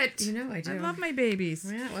it! You know I do. I love my babies.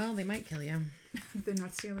 Yeah, well, they might kill you. They're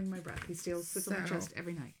not stealing my breath. He steals sits on my So- chest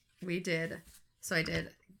every night. We did. So I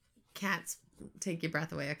did. Cats take your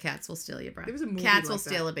breath away, or cats will steal your breath. There was a movie Cats like will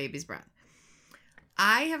steal a baby's breath.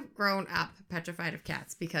 I have grown up petrified of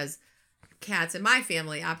cats because cats in my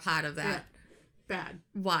family are part of that. Bad.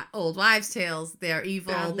 Old wives' tales. They're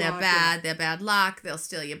evil. Bad they're luck, bad. yeah. They're bad luck. They'll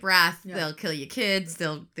steal your breath. Yeah. They'll kill your kids.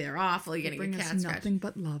 They're awful. You're gonna Bring get us cat scratched. nothing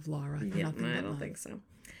but love, Laura. Yeah, Nothing I but don't love. think so.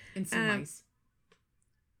 And some mice.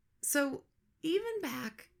 So even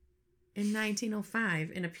back in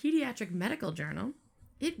 1905, in a pediatric medical journal,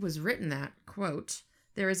 it was written that, quote,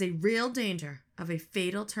 there is a real danger of a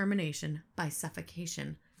fatal termination by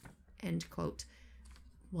suffocation, end quote,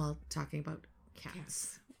 while talking about cats.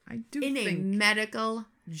 Yes. I do In a think. medical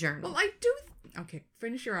journal. Well, I do. Okay,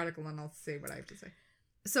 finish your article and I'll say what I have to say.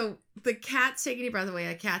 So the cat's taking your breath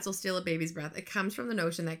away. Cats will steal a baby's breath. It comes from the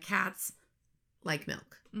notion that cats like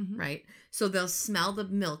milk, Mhm. right? So they'll smell the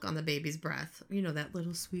milk on the baby's breath. You know, that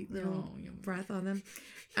little sweet little Oh, yeah. breath on them.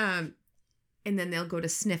 And then they'll go to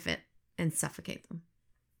sniff it and suffocate them.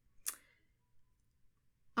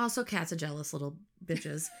 Also, cats are jealous little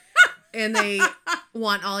bitches. And they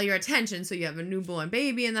want all your attention. So you have a newborn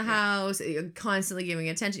baby in the house. You're constantly giving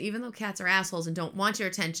attention. Even though cats are assholes and don't want your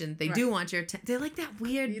attention, they do want your attention. They're like that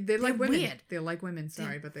weird. They're like women. Weird. They're like women.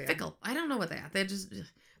 Sorry, but they are. Fickle. I don't know what they are. They're just.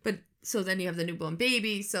 But so then you have the newborn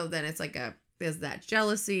baby. So then it's like there's that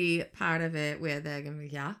jealousy part of it where they're gonna be,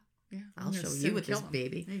 yeah, Yeah, I'll I'm gonna show sit you and with this kill 'em.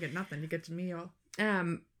 baby. You get nothing. You get to me all.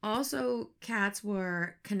 Also, cats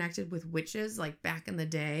were connected with witches like back in the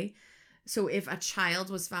day. So if a child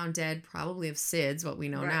was found dead, probably of SIDS, what we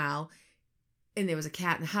know Right. now, and there was a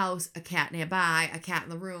cat in the house, a cat nearby, a cat in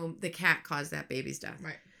the room, the cat caused that baby's death.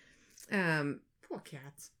 Right. Poor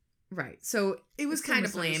cats. Right. So it was It's so kind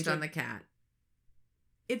of blamed on misunderstood. the cat.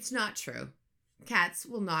 It's not true. Cats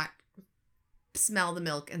will not smell the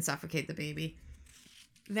milk and suffocate the baby.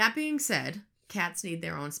 That being said, cats need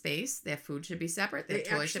their own space. Their food should be separate. Their They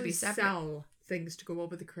toys should be actually separate. sell things to go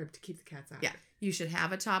over the crib to keep the cats out. Yeah. You should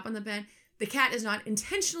have a top on the bed. The cat is not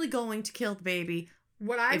intentionally going to kill the baby,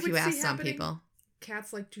 What I if would you ask see some happening, people.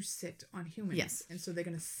 cats like to sit on humans. Yes. And so they're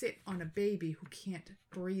going to sit on a baby who can't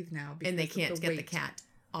breathe now. And they because of can't the get the weight cat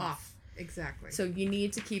off. Exactly. So you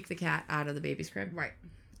need to keep the cat out of the baby's crib. Right.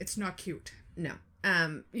 It's not cute. No.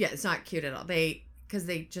 Yeah, it's not cute at all. Because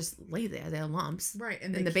they just lay there. They're lumps. Right.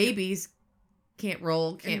 And they the can't- babies can't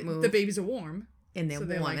roll, can't and move. The babies are warm. and they're so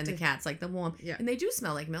they warm, like and the to- cats like the warm. Yeah. And they do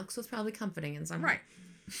smell like milk, so it's probably comforting in some way.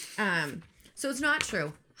 Right. So it's not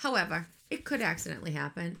true. However, it could accidentally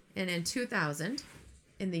happen. And in 2000,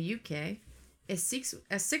 in the UK, a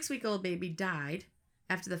 6-week-old baby died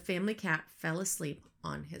after the family cat fell asleep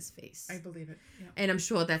on his face. I believe it. Yeah. And I'm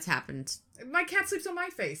sure that's happened. My cat sleeps on my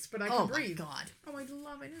face, but I can breathe. Oh, my God. Oh, I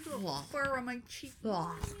love it. There's a little Ugh. fur on my cheek. Ugh.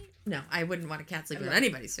 No, I wouldn't want a cat sleeping on Right.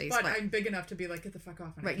 anybody's face. But I'm big enough to be like, get the fuck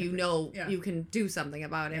off. And I right, can't you breathe. know Yeah. you can do something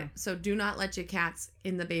about it. Yeah. So do not let your cats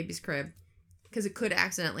in the baby's crib because it could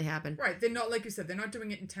accidentally happen. Right. They're not, like you said, they're not doing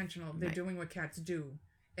it intentional. They're Right. doing what cats do.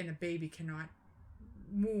 And a baby cannot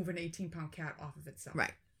move an 18-pound cat off of itself.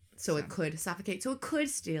 Right. So it could suffocate. So it could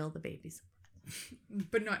steal the babies.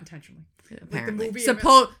 But not intentionally. Apparently. movie,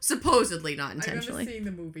 Supposedly not I remember intentionally. seeing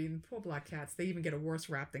the movie, and poor black cats, they even get a worse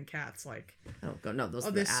rap than cats. Like, Oh, God, no. Those oh,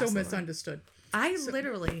 are they're the so assholes. misunderstood. I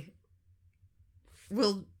literally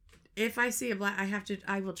will, if I see a black,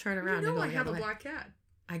 I will turn around You and know go I the have other a way. black cat.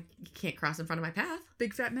 You can't cross in front of my path.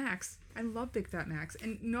 Big Fat Max. I love Big Fat Max.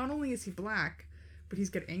 And not only is he black, but he's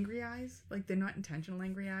got angry eyes. Like, they're not intentional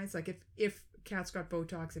angry eyes. Like, if cats got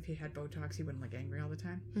Botox, if he had Botox, he wouldn't look angry all the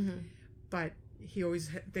time. Mm-hmm. But he always,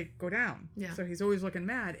 they go down. Yeah. So he's always looking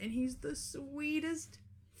mad. And he's the sweetest,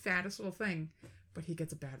 fattest little thing. But he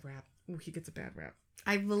gets a bad rap. Oh, he gets a bad rap.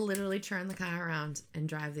 I will literally turn the car around and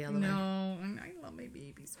drive the other way. No, I love my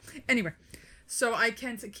babies. Anyway, so I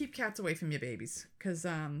can keep cats away from your babies because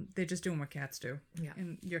they're just doing what cats do. Yeah.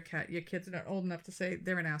 And your kids are not old enough to say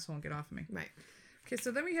they're an asshole and get off of me. Right. Okay, so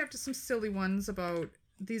then we have just some silly ones about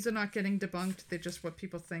these are not getting debunked. They're just what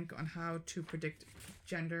people think on how to predict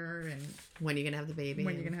gender and When you're going to have the baby.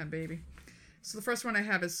 when you're gonna have a baby. So the first one I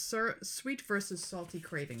have is sweet versus salty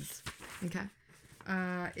cravings. Okay.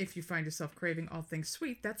 If you find yourself craving all things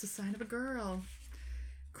sweet, that's a sign of a girl.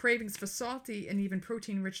 Cravings for salty and even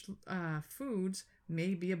protein-rich foods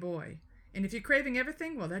may be a boy. And if you're craving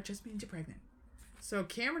everything, well, that just means you're pregnant. So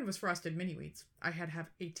Cameron was frosted mini wheats. I had to have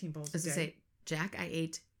 18 bowls a As day. I say, Jack, I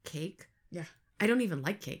ate cake. Yeah. I don't even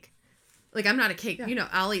like cake. Like, I'm not a cake. Yeah. You know,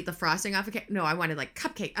 I'll eat the frosting off a cake. No, I wanted like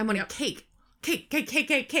cupcake. I wanted Yep. cake.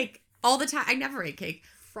 Cake. All the time. I never ate cake.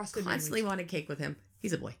 Frosted Constantly mini wanted cake with him.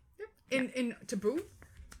 He's a boy. wheats. In to boot,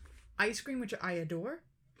 ice cream, which I adore.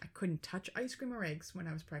 I couldn't touch ice cream or eggs when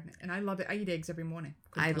I was pregnant, and I love it. I eat eggs every morning.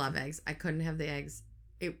 Couldn't I touch love them. eggs. I couldn't have the eggs.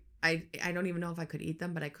 I don't even know if I could eat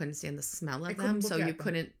them, but I couldn't stand the smell I of couldn't them. look So at you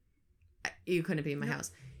them. couldn't be in my Nope.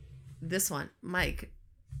 house. This one, Mike,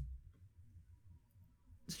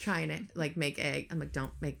 was trying to like make egg. I'm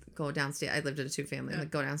like, go downstairs. I lived in a 2-family. I'm Yeah.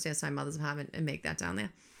 like, go downstairs to my mother's apartment and make that down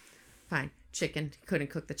there. Fine. Chicken. Couldn't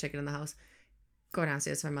cook the chicken in the house. Go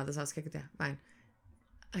downstairs to my mother's house. Cook it there. Fine.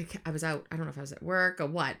 I was out. I don't know if I was at work or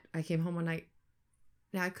what. I came home one night.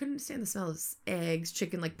 Now I couldn't stand the smell of eggs,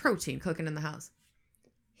 chicken, like protein cooking in the house.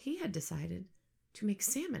 He had decided to make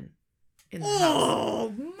salmon in the house.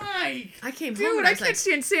 Oh, Mike! I came home Dude, and I I was can't like,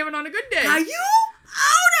 stand salmon on a good day. are you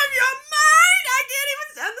out of your mind? I can't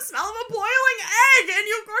even stand the smell of a boiling egg and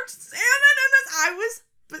you cooked salmon in this.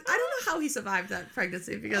 But I don't know how he survived that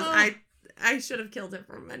pregnancy because Oh. I should have killed him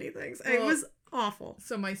for many things. It Well, was awful.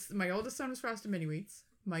 So my oldest son was frosted mini wheats.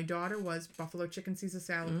 My daughter was buffalo chicken Caesar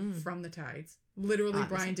salad from the Tides. Literally,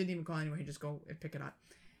 Obviously. Brian didn't even call anyway. He just go and pick it up.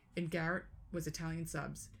 And Garrett was Italian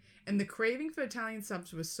subs. And the craving for Italian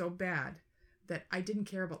subs was so bad that I didn't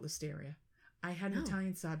care about Listeria. I had an No.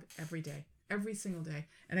 Italian sub every day, every single day.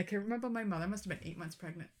 And I can remember my mother, I must have been 8 months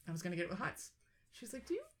pregnant. I was going to get it with Huts. She's like,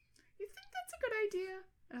 do you think that's a good idea?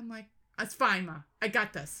 And I'm like, that's fine, Ma. I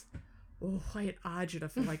got this. Oh, I had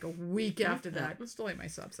agita for like a week after that. I still ate my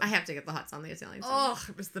subs. I have to get the hots on the Italian subs. Oh,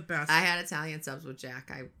 it was the best. I had Italian subs with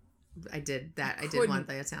Jack. I did that. I did Couldn't. want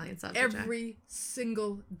the Italian subs with Jack. Every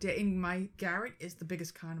single day. And my Garrett is the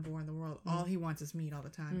biggest carnivore in the world. All he wants is meat all the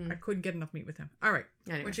time. I couldn't get enough meat with him. All right.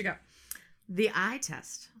 Anyway. What you got? The eye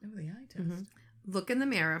test. Oh, the eye test. Look in the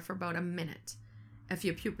mirror for about a minute. If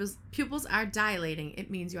your pupils are dilating,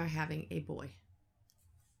 it means you are having a boy.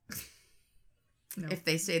 No. If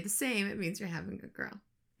they stay the same, it means you're having a girl.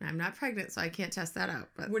 I'm not pregnant, so I can't test that out.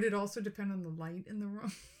 But Would it also depend on the light in the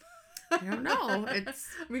room? I don't know. It's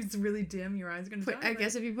I mean, it's really dim. Your eyes are going to I dilate.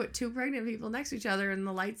 guess if you put 2 pregnant people next to each other and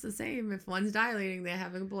the light's the same, if one's dilating, they're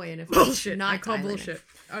having a boy, and if Bullshit. it's not I call dilating. bullshit.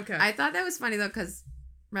 Okay. I thought that was funny though, because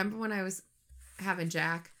remember when I was having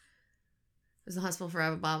Jack? I was in the hospital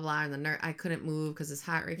forever, blah blah, and the nurse, I couldn't move because his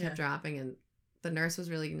heart rate kept dropping, and the nurse was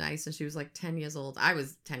really nice, and she was like 10 years old. I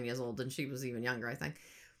was 10 years old, and she was even younger, I think.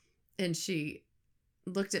 And she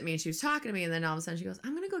looked at me, and she was talking to me, and then all of a sudden she goes,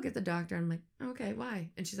 "I'm gonna go get the doctor." I'm like, "Okay, why?"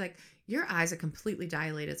 And she's like, "Your eyes are completely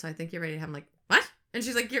dilated, so I think you're ready to have." I'm like, "What?" And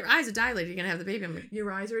she's like, "Your eyes are dilated. You're gonna have the baby." I'm like,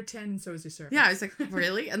 Your eyes are a 10, and so is your cervix. yeah, I was like,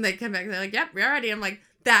 really? And they come back and they're like, yep, we're ready. I'm like,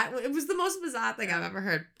 it was the most bizarre thing I've ever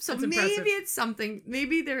heard. So That's maybe impressive. it's something,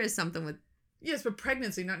 maybe there is something with, Yes, but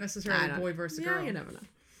pregnancy, not necessarily I don't boy know. versus Yeah, girl. you never know.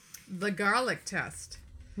 The garlic test.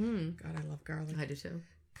 God, I love garlic. I do too.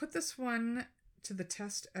 Put this one to the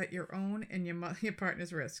test at your own and your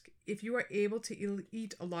partner's risk. If you are able to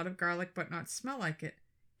eat a lot of garlic but not smell like it,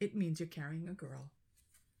 it means you're carrying a girl.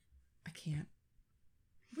 I can't.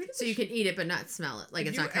 So you can eat it but not smell it. Like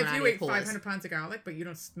it's not coming out of If your you ate pores. 500 pounds of garlic but you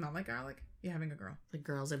don't smell like garlic, you're having a girl. The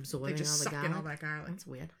girl's They absorbing just all the suck garlic. in all that garlic. That's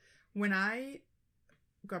weird. When I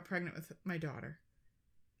got pregnant with my daughter,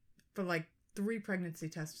 for like 3 pregnancy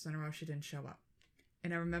tests in a row, she didn't show up.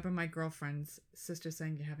 And I remember my girlfriend's sister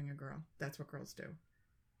saying, "You're having a girl. That's what girls do."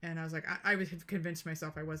 And I was like, I was convinced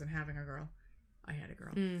myself I wasn't having a girl. I had a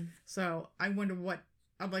girl. So I wonder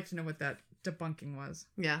I'd like to know what that debunking was.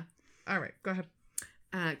 Yeah. All right, go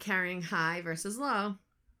ahead. Carrying high versus low.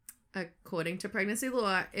 According to pregnancy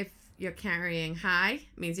law, if you're carrying high,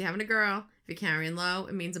 it means you're having a girl. If you're carrying low,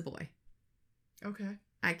 it means a boy. Okay.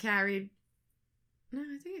 I think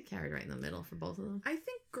I carried right in the middle for both of them. I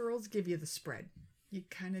think girls give you the spread. You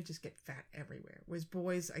kind of just get fat everywhere. Whereas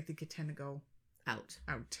boys, I think you tend to go Out.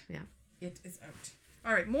 Yeah. It is out.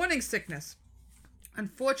 All right, morning sickness.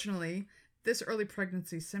 Unfortunately, this early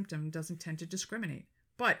pregnancy symptom doesn't tend to discriminate.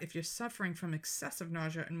 But if you're suffering from excessive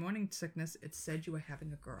nausea and morning sickness, it said you were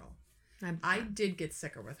having a girl. I did get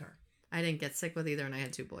sicker with her. I didn't get sick with either, and I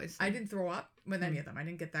had 2 boys. I didn't throw up with any of them. I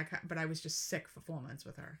didn't get that, but I was just sick for 4 months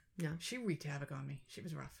with her. Yeah. She wreaked havoc on me. She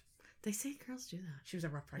was rough. They say girls do that. She was a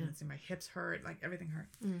rough pregnancy. My hips hurt, like everything hurt.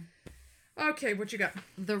 Okay, what you got?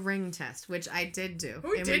 The ring test, which I did do.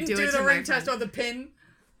 Who and didn't we do it the to my ring test friend. or the pin?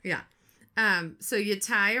 Yeah. So you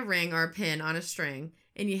tie a ring or a pin on a string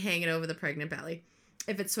and you hang it over the pregnant belly.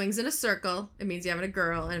 If it swings in a circle, it means you're having a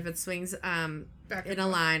girl. And if it swings in a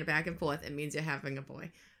line back and forth, it means you're having a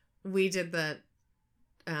boy. We did the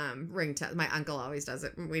ring test. My uncle always does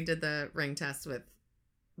it. We did the ring test with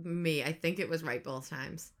me. I think it was right both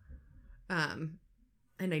times.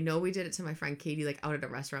 And I know we did it to my friend Katie, like out at a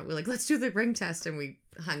restaurant. We're like, let's do the ring test. And we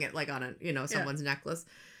hung it like on a, someone's necklace.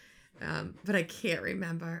 But I can't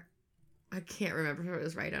remember. if it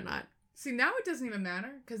was right or not. See, now it doesn't even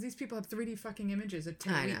matter because these people have 3D fucking images at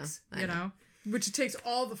 10 weeks. I know. Which takes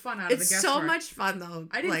all the fun out of the guesswork. It's so much fun, though.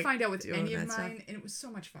 I didn't find out with doing any of that mine, stuff. and it was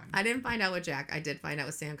so much fun. I didn't find out with Jack. I did find out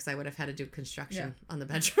with Sam because I would have had to do construction on the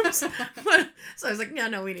bedrooms. So I was like,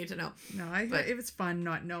 no, we need to know. No, it was fun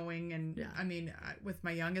not knowing. And I mean, with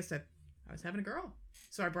my youngest, I was having a girl.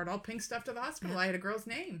 So I brought all pink stuff to the hospital. I had a girl's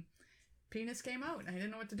name. Penis came out. I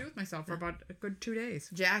didn't know what to do with myself for about a good 2 days.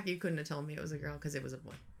 Jack, you couldn't have told me it was a girl because it was a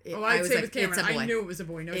boy. I'd say with Cameron, I knew it was a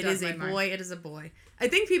boy. No, it is a boy. It is a boy. I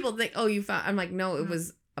think people think, oh, you found. I'm like, no, it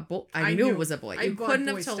was a boy. I knew it was a boy. You couldn't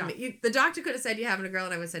have told me. The doctor could have said you're having a girl,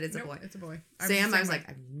 and I would have said it's a boy. It's a boy. Sam, I was like,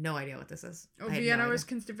 I have no idea what this is. Oh, Vienna, I was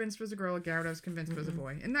convinced was a girl. Garrett, I was convinced was a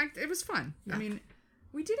boy, and it was fun. Yeah. I mean,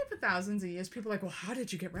 we did it for thousands of years. People are like, well, how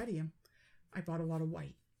did you get ready? I bought a lot of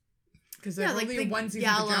white. Because they're like only the onesies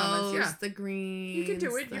yellows, and pajamas. the greens. You can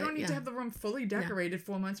do it. You don't need to have the room fully decorated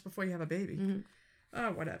 4 months before you have a baby.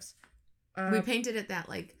 Oh, whatevs. We painted it that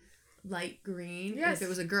like light green. Yes. And if it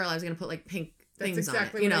was a girl, I was gonna put like pink things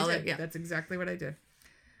exactly on it. What I did. That's exactly what I did.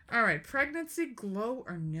 All right, pregnancy glow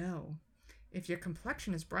or no? If your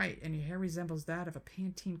complexion is bright and your hair resembles that of a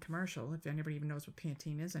Pantene commercial, if anybody even knows what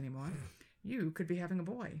Pantene is anymore, you could be having a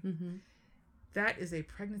boy. That is a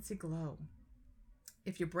pregnancy glow.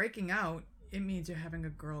 If you're breaking out, it means you're having a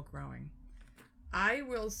girl growing. I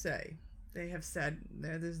will say, they have said,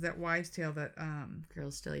 there's that wives' tale that...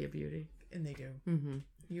 girls steal your beauty. And they do.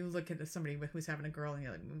 You look at somebody who's having a girl and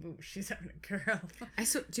you're like, ooh, she's having a girl.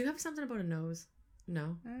 Do you have something about a nose?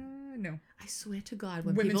 No. No. I swear to God,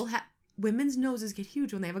 when people have... Women's noses get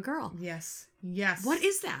huge when they have a girl. Yes. What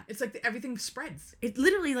is that? It's like everything spreads. It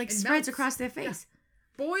literally spreads melts across their face. Yeah.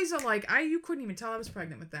 Boys are like, you couldn't even tell I was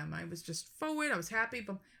pregnant with them. I was just forward. I was happy.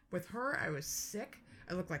 But with her, I was sick.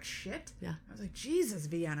 I looked like shit. Yeah. I was like, Jesus,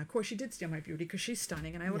 Vienna. Of course, she did steal my beauty because she's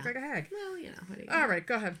stunning and I look like a hag. Well, what do you All right,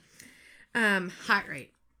 go ahead. Heart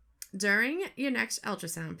rate. During your next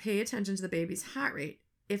ultrasound, pay attention to the baby's heart rate.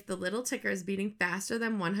 If the little ticker is beating faster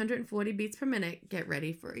than 140 beats per minute, get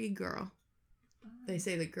ready for a girl. They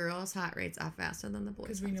say the girls' heart rates are faster than the boys'.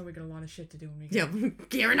 Because we know we got a lot of shit to do when we get we're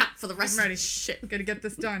gearing up for the rest of the shit. Gotta get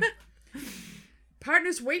this done.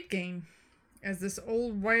 Partner's weight gain. As this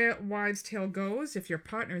old wives' tale goes, if your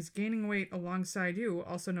partner is gaining weight alongside you,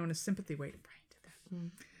 also known as sympathy weight, Brian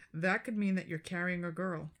did that. That could mean that you're carrying a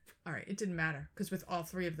girl. All right, it didn't matter because with all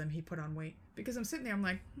 3 of them, he put on weight. Because I'm sitting there, I'm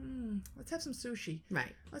like, let's have some sushi.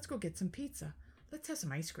 Right. Let's go get some pizza. Let's have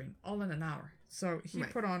some ice cream, all in an hour. So he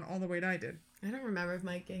put on all the weight I did. I don't remember if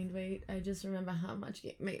Mike gained weight. I just remember how much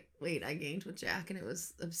weight I gained with Jack, and it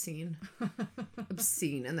was obscene.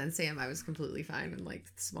 Obscene. And then Sam, I was completely fine and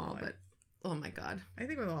small, but Oh my God. I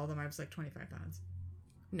think with all of them, I was like 25 pounds.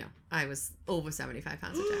 No, I was over 75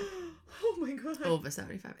 pounds of Jack. Oh my God. Over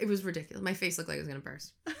 75. It was ridiculous. My face looked like it was going to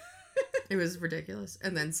burst. It was ridiculous.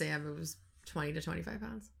 And then Sam, it was 20 to 25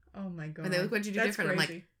 pounds. Oh my God. And they're like, what'd you do That's different? I'm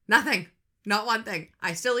crazy. like, nothing. Not one thing.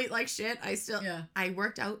 I still eat like shit. Yeah. I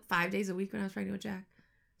worked out 5 days a week when I was pregnant with Jack.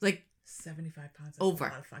 Like, 75 pounds. That's over. A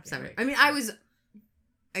lot of fucking 70. weight. I mean, I was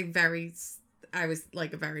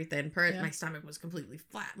like a very thin person. Yeah. My stomach was completely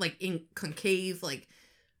flat, like concave. Like,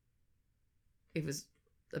 it was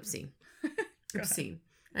obscene. Obscene.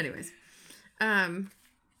 Anyways,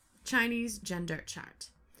 Chinese gender chart.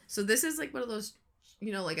 So this is like one of those,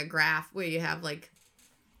 like a graph where you have like,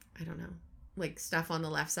 I don't know, like stuff on the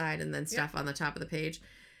left side and then stuff on the top of the page.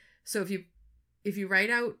 So if you write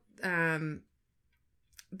out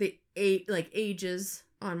the ages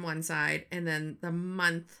on one side and then the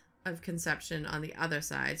month of conception on the other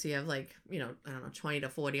side, so you have like, I don't know, 20 to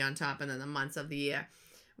 40 on top and then the months of the year.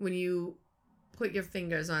 When you put your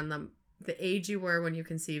fingers on the age you were when you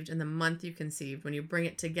conceived and the month you conceived, when you bring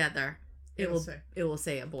it together, it will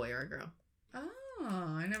say a boy or a girl.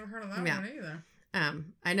 Oh, I never heard of that one either.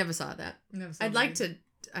 I never saw that. I'd like to.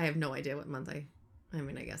 I have no idea what month I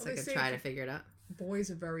guess I could try to figure it out.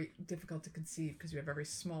 Boys are very difficult to conceive because you have a very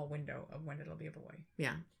small window of when it'll be a boy.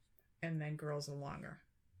 Yeah. And then girls are longer.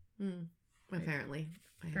 Apparently.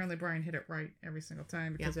 Apparently Brian hit it right every single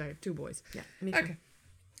time because I have two boys. Yeah. Me too. Okay.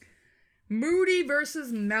 Moody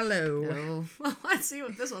versus mellow. Oh. Well, let's see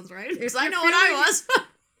what this one's right. Because I know what I was.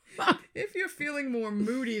 If you're feeling more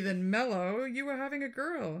moody than mellow, you are having a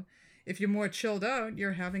girl. If you're more chilled out,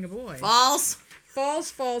 you're having a boy. False.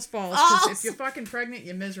 False. Because if you're fucking pregnant,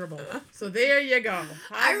 you're miserable. So there you go.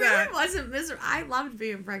 I really wasn't miserable. I loved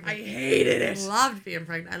being pregnant. I hated it. Loved being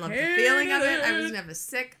pregnant. I loved the feeling of it. I was never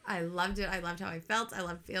sick. I loved it. I loved how I felt. I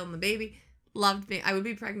loved feeling the baby. Loved being. I would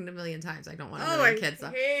be pregnant a million times. I don't want a million kids though.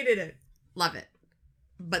 Hated it. Love it.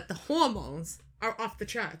 But the hormones are off the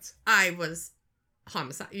charts. I was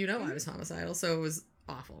homicidal. I was homicidal, so it was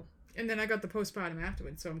awful. And then I got the postpartum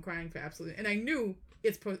afterwards, so I'm crying for absolutely. And I knew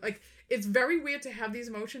it's it's very weird to have these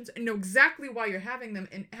emotions and know exactly why you're having them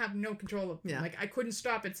and have no control of them. Yeah. Like I couldn't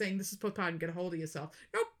stop it saying this is postpartum, get a hold of yourself.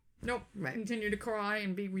 Nope. Right. Continue to cry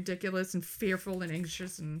and be ridiculous and fearful and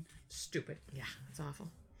anxious and stupid. Yeah, it's awful.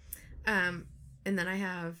 And then I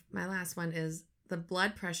have my last one is the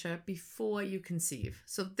blood pressure before you conceive.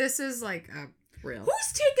 So this is like a real.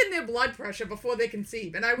 Who's taking their blood pressure before they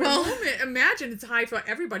conceive? And I would imagine it's high for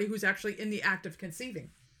everybody who's actually in the act of conceiving.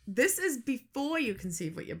 This is before you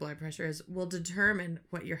conceive. What your blood pressure is will determine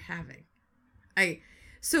what you're having.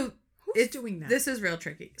 Who's doing that? This is real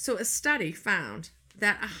tricky. So a study found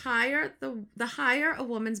that the higher a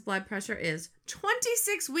woman's blood pressure is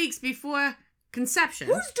 26 weeks before conception.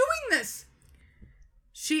 Who's doing this?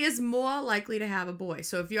 She is more likely to have a boy.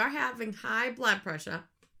 So if you're having high blood pressure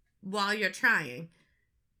while you're trying,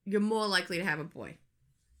 you're more likely to have a boy.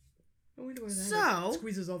 I wonder why that So,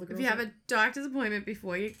 squeezes all the girls if you have out. a doctor's appointment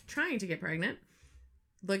before you're trying to get pregnant,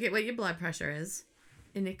 look at what your blood pressure is.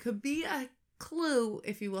 And it could be a clue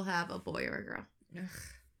if you will have a boy or a girl. Ugh.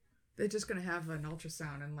 They're just going to have an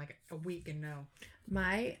ultrasound in like a week and know.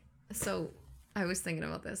 So I was thinking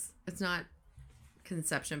about this. It's not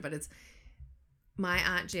conception, but it's my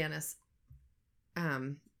Aunt Janice,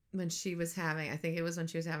 when she was having, I think it was when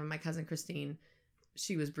she was having my cousin Christine,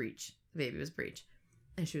 she was breech. The baby was breech.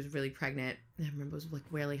 And she was really pregnant. And I remember it was like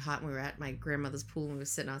really hot when we were at my grandmother's pool and we were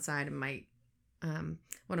sitting outside and my,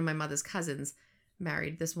 one of my mother's cousins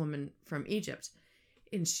married this woman from Egypt.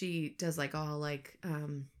 And she does like all like,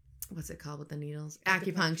 what's it called with the needles?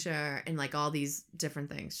 Acupuncture and like all these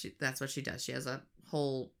different things. That's what she does. She has a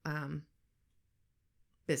whole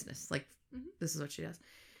business. Like, this is what she does.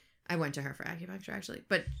 I went to her for acupuncture actually,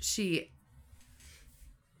 but she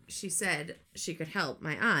said she could help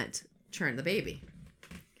my aunt turn the baby.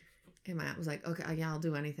 And my aunt was like, okay, yeah, I'll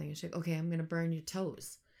do anything. And she's like, okay, I'm going to burn your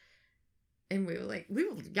toes. And we were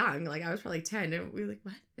young. Like I was probably 10 and we were like,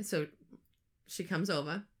 what? And so she comes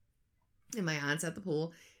over and my aunt's at the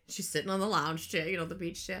pool. She's sitting on the lounge chair, the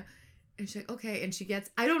beach chair. And she's like, okay. And she gets,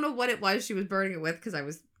 I don't know what it was she was burning it with because I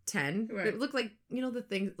was 10. Right. It looked like, the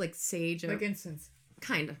thing like sage. Like incense.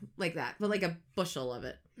 Kind of like that, but like a bushel of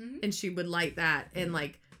it. Mm-hmm. And she would light that and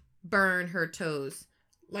like burn her toes.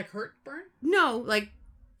 Like hurt burn? No, like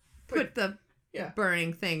put the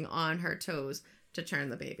burning thing on her toes to turn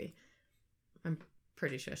the baby. I'm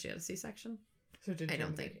pretty sure she had a C-section. So it didn't I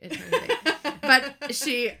don't think it turned the baby. But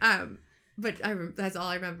she, But that's all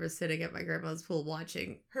I remember is sitting at my grandma's pool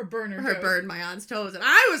watching Her burn her her toes. burn my aunt's toes. And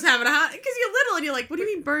I was having a hot, because you're little and you're like, what do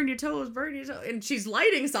you mean burn your toes? Burn your toes. And she's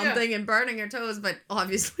lighting something and burning her toes, but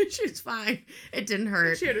obviously she was fine. It didn't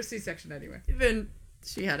hurt. She had a C-section anyway. Even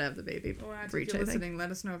she had to have the baby Oh, Auntie, breach, if you're I think. listening, let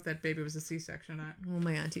us know if that baby was a C-section or not. Oh,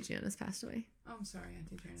 my Auntie Janice passed away. Oh, I'm sorry,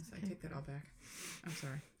 Auntie Janice. Okay. I take that all back. I'm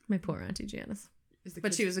sorry. My poor Auntie Janice. Is the But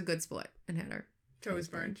kid's she was a good sport and had her toes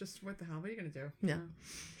burned. Just what the hell? What are you gonna do? Yeah.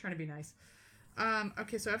 Trying to be nice.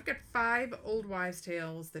 Okay, so I've got 5 old wives'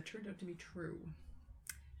 tales that turned out to be true.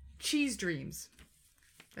 Cheese dreams.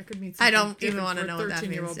 That could mean something I don't even different want to for a know what that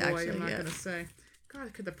 13-year-old means, boy. actually. I'm not Yeah. gonna say.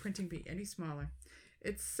 God, could the printing be any smaller?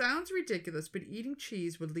 It sounds ridiculous, but eating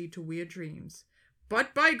cheese would lead to weird dreams.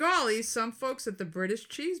 But by golly, some folks at the British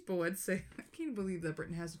Cheese Board say, I can't believe that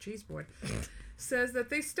Britain has a cheese board, says that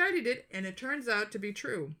they studied it and it turns out to be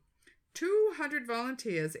true. 200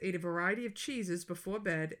 volunteers ate a variety of cheeses before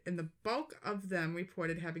bed, and the bulk of them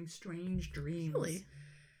reported having strange dreams. Really?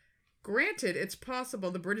 Granted, it's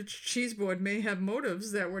possible the British Cheese Board may have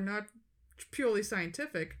motives that were not purely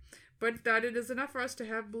scientific, but that it is enough for us to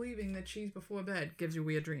have believing that cheese before bed gives you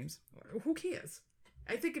weird dreams. Who cares?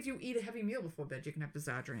 I think if you eat a heavy meal before bed, you can have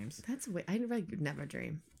bizarre dreams. That's weird. I never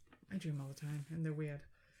dream. I dream all the time, and they're weird.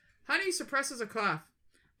 Honey suppresses a cough.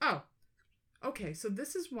 Oh, okay, so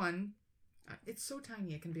this is one. It's so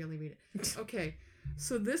tiny I can barely read it. Okay,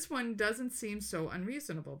 so this one doesn't seem so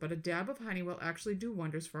unreasonable, but a dab of honey will actually do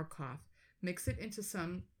wonders for a cough. Mix it into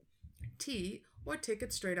some tea or take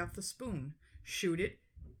it straight off the spoon. Shoot it.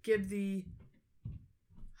 Give the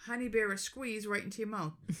honey bear a squeeze right into your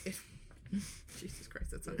mouth. Jesus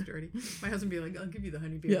Christ, that sounds dirty. My husband would be like, I'll give you the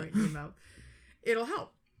honey bear right in your mouth. It'll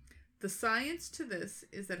help. The science to this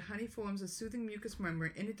is that honey forms a soothing mucous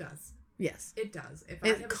membrane, and it does. Yes. It does. If It I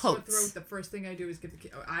have a sore coats. throat, the first thing I do is give the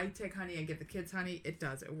kid. I take honey and give the kids honey. It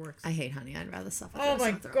does. It works. I hate honey. I'd rather suffer. Oh through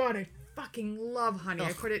a my sore throat. god, I fucking love honey.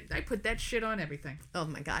 Ugh. I put that shit on everything. Oh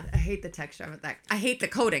my god. I hate the texture of it. I hate the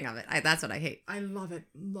coating of it. That's what I hate. I love it.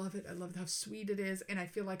 Love it. I love how sweet it is, and I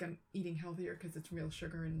feel like I'm eating healthier because it's real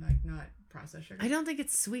sugar and like not processed sugar. I don't think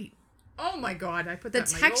it's sweet. Oh my god, I put The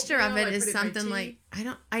that in my texture of oatmeal, it I is put in my something tea.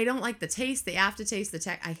 like I don't like the taste, the aftertaste,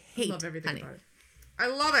 I hate I love everything honey. about it. I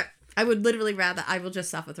love it. I would literally rather I will just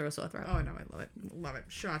suffer through a sore throat. Oh no, I love it. Love it.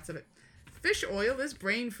 Shots of it. Fish oil is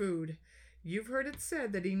brain food. You've heard it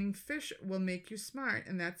said that eating fish will make you smart,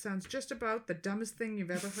 and that sounds just about the dumbest thing you've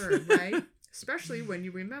ever heard, right? Especially when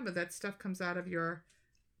you remember that stuff comes out of your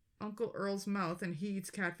Uncle Earl's mouth and he eats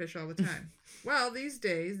catfish all the time. Well, these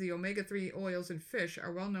days, the omega-3 oils in fish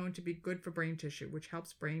are well known to be good for brain tissue, which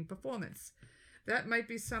helps brain performance. That might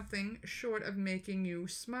be something short of making you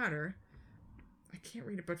smarter. I can't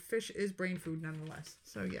read it, but fish is brain food nonetheless.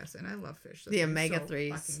 So yes, and I love fish. The That's why I'm omega-3s.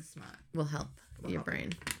 so fucking smart. Will help Will your help.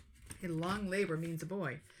 brain. A long labor means a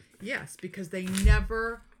boy. Yes, because they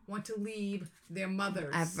never want to leave their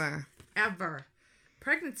mothers. Ever.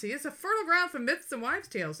 Pregnancy is a fertile ground for myths and wives'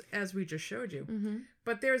 tales, as we just showed you. Mm-hmm.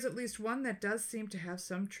 But there is at least one that does seem to have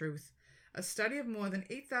some truth. A study of more than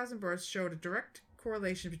 8,000 births showed a direct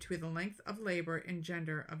correlation between the length of labor and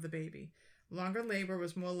gender of the baby. Longer labor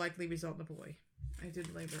was more likely to result in a boy. I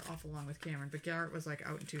did labor awful long with Cameron, but Garrett was like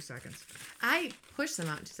out in 2 seconds. I pushed them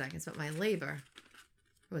out in 2 seconds, but my labor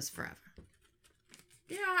was forever.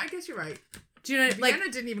 Yeah, I guess you're right. Do you know, like, I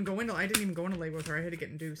didn't even go into labor with her. I had to get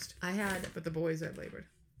induced. I had But the boys had labored.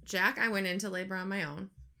 Jack, I went into labor on my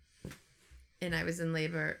own. And I was in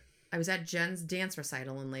labor. I was at Jen's dance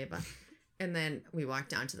recital in labor. And then we walked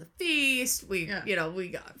down to the feast. We got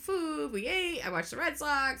food. We ate. I watched the Red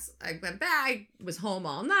Sox. I went back. I was home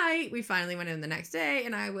all night. We finally went in the next day.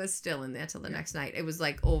 And I was still in there till the next night. It was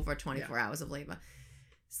like over 24 hours of labor.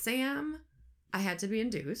 Sam, I had to be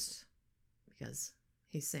induced. Because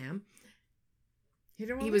he's Sam.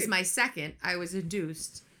 He was my second. I was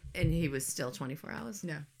induced, and he was still 24 hours.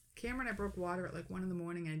 No. Cameron, I broke water at like 1 a.m.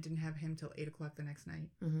 and I didn't have him till 8 o'clock the next night.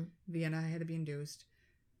 Mm-hmm. Vienna, I had to be induced.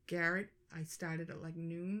 Garrett, I started at like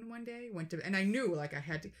noon one day. And I knew like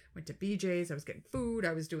went to BJ's. I was getting food.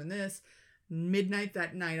 I was doing this. Midnight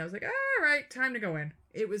that night, I was like, all right, time to go in.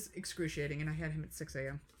 It was excruciating, and I had him at 6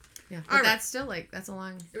 a.m. Yeah, All but right. that's still like it was a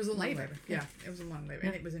long labor. Yeah, it was a long labor,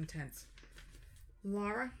 and it was intense.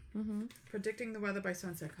 Laura, predicting the weather by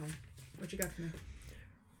sunset color. What you got for me?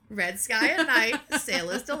 Red sky at night,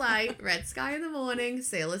 sailor's delight. Red sky in the morning,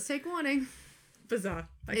 sailors take warning. Bizarre.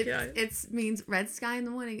 It means red sky in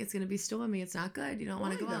the morning. It's going to be stormy. It's not good. You don't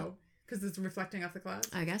want to go out. Because it's reflecting off the clouds?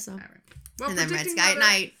 I guess so. All right. Well, And then red predicting sky at weather-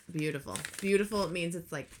 night, beautiful. Beautiful, it means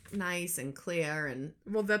it's like nice and clear and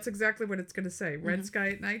Well, that's exactly what it's going to say. Red sky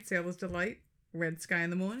at night, sailor's delight. Red sky in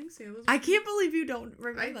the morning, sailors. I can't believe you don't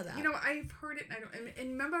remember that. You know, I've heard it. I don't.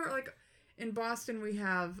 And remember, like in Boston, we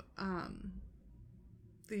have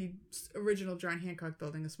the original John Hancock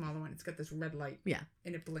building, the smaller one. It's got this red light. Yeah.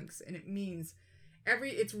 And it blinks, and it means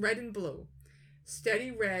it's red and blue,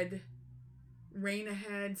 steady red, rain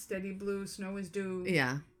ahead, steady blue, snow is due.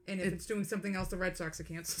 Yeah. And if it's doing something else, the Red Sox are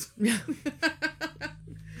canceled. Yeah.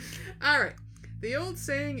 All right. The old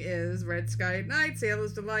saying is red sky at night,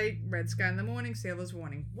 sailor's delight, red sky in the morning, sailor's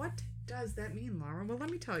warning. What does that mean, Laura? Well, let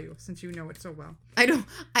me tell you, since you know it so well. I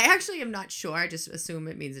actually am not sure. I just assume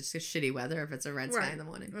it means it's just shitty weather if it's a red sky in the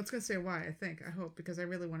morning. I was going to say why, I hope, because I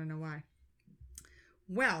really want to know why.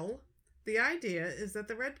 Well, the idea is that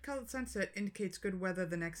the red-colored sunset indicates good weather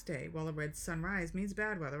the next day, while a red sunrise means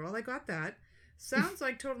bad weather. Well, I got that. Sounds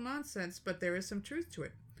like total nonsense, but there is some truth to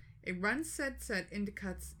it. A run sunset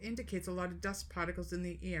indicates a lot of dust particles in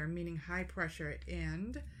the air, meaning high pressure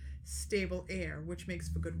and stable air, which makes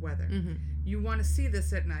for good weather. Mm-hmm. You want to see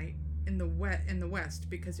this at night in the west,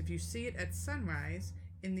 because if you see it at sunrise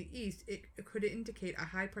in the east, it could indicate a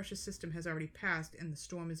high pressure system has already passed and the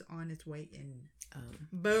storm is on its way in.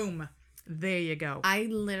 Boom. There you go. I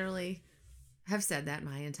literally have said that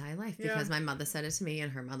my entire life because my mother said it to me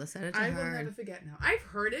and her mother said it to her. I will never forget now. I've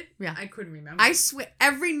heard it. Yeah. I couldn't remember. I swear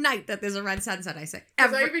every night that there's a red sunset, I say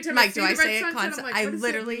every time Mike, I see do I the red say it sunset, I'm constantly? like, I what does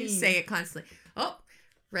literally that mean? say it constantly. Oh,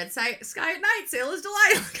 red sky at night, sailor's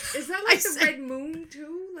delight. Is that like the red moon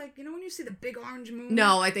too? Like, you know when you see the big orange moon?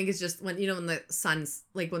 No, I think it's just when when the sun's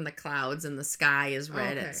like when the clouds and the sky is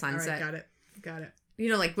red at sunset. All right, got it. You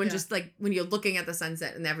know, like when just like when you're looking at the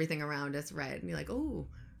sunset and everything around it's red, and you're like, oh,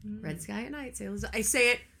 red sky at night, sailors. I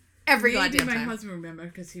say it every goddamn my time. husband remember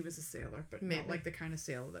because he was a sailor, but not like the kind of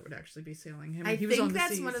sailor that would actually be sailing him. I he was think on the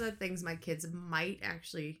that's seas. one of the things my kids might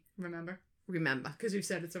actually remember because you've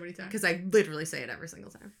said it so many times. Because I literally say it every single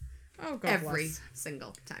time. Oh, God every bless.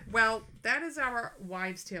 Single time. Well, that is our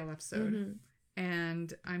Wives' Tale episode. Mm-hmm.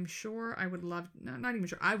 And I'm sure I would love, no, not even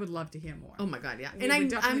sure, I would love to hear more. Oh my God, yeah. We And would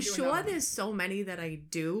definitely I'm do sure another there's so many that I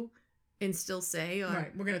do and still say.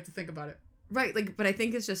 Right, we're going to have to think about it. Right, like, but I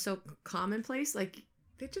think it's just so commonplace. Like,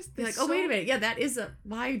 They're like, oh, wait a minute. Yeah, that is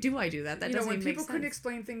why do I do that? That doesn't when even make people sense. couldn't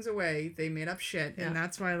explain things away, they made up shit. Yeah. And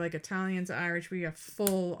that's why, like, Italians, Irish, we are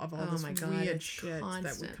full of all this my God, weird it's shit that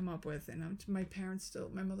constant. we come up with. And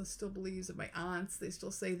my mother still believes it. My aunts, they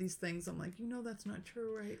still say these things. I'm like, that's not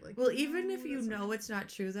true, right? Like, Well, even if you know it's not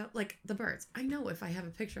true, though, like the birds. I know if I have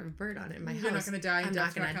a picture of a bird on it in my house, you're not going to die. I'm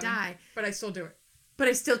not going to die. But I still do it. But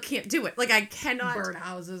I still can't do it. Like, I cannot Bird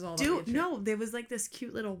houses, all that do. weird shit. No, there was like this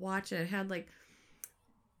cute little watch, and it had like,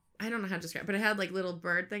 I don't know how to describe it, but it had like little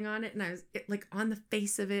bird thing on it, and I was like on the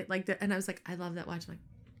face of it, like and I was like, I love that watch. I'm like,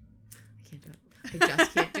 I can't do it. I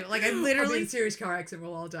just can't do it. Like, I literally in serious car accident,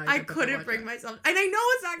 we'll all die. I couldn't bring myself, and I know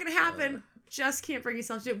it's not gonna happen. Just can't bring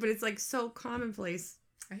yourself to do it. But it's like so commonplace.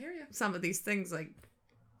 I hear you. Some of these things, like,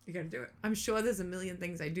 you got to do it. I'm sure there's a million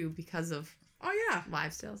things I do because of Oh yeah,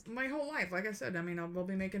 wives' tales. My whole life, like I said, I mean, we'll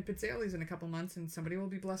be making pizzelles in a couple months, and somebody will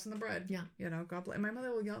be blessing the bread. Yeah, God bless. And my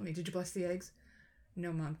mother will yell at me, "Did you bless the eggs?"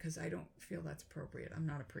 No, Mom, because I don't feel that's appropriate. I'm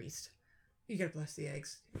not a priest. You gotta bless the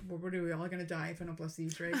eggs. What are we all gonna die if I don't bless the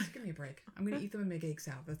Easter eggs? Give me a break. I'm gonna eat them and make egg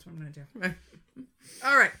salad. That's what I'm gonna do.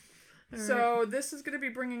 All right. So this is gonna be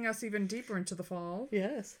bringing us even deeper into the fall.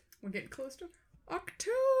 Yes. We're getting close to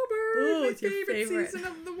October. Ooh, my it's your favorite season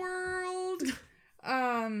of the world.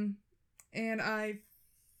 And I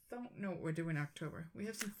don't know what we're doing in October. We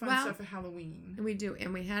have some fun stuff for Halloween. We do,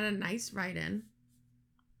 and we had a nice write-in.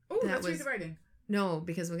 Oh, let's read the write-in. No,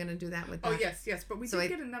 because we're gonna do that with. Oh yes, but we did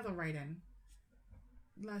get another write-in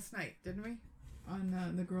last night, didn't we?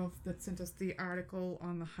 On the girl that sent us the article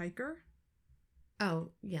on the hiker. Oh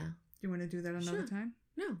yeah. You want to do that another time?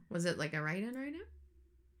 No, was it like a write-in right now?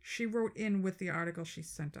 She wrote in with the article she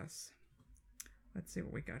sent us. Let's see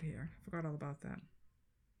what we got here. I forgot all about that.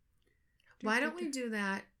 Why don't we do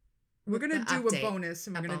that? We're going to do a bonus,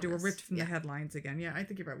 and we're going to do a ripped from the headlines again. Yeah, I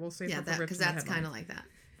think you're right. We'll save it for ripped from the headlines. because that's kind of like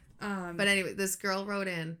that. But anyway, this girl wrote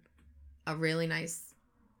in a really nice,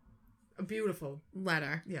 a beautiful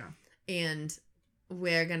letter. Yeah. And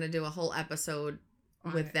we're going to do a whole episode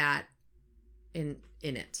with that in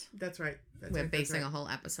it. That's right. We're basing a whole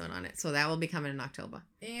episode on it. So that will be coming in October.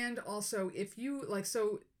 And also, if you,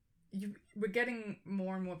 we're getting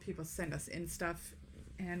more and more people send us in stuff.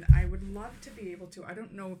 And I would love to be able to, I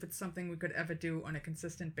don't know if it's something we could ever do on a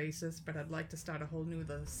consistent basis, but I'd like to start a whole new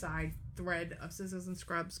side thread of Scissors and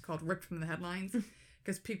Scrubs called Ripped from the Headlines.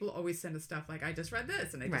 Because people always send us stuff like, I just read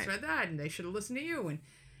this and I just read that and they should have listened to you. And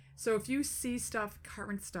so if you see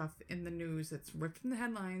current stuff in the news that's ripped from the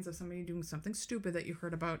headlines of somebody doing something stupid that you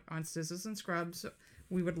heard about on Scissors and Scrubs,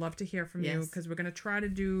 We would love to hear from you Yes. because we're going to try to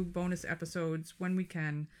do bonus episodes when we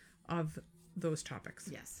can of those topics.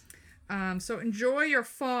 Yes. So enjoy your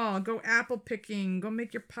fall. Go apple picking. Go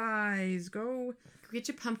make your pies. Go Get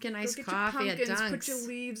your pumpkin iced get coffee your at pumpkins. Dunk's. Put your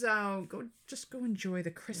leaves out. Just go enjoy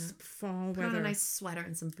the crisp fall Put on weather. a nice sweater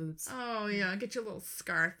and some boots. Oh yeah, get your little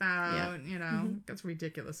scarf out. Yeah. You know, It's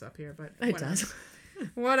ridiculous up here, but It whatever. does.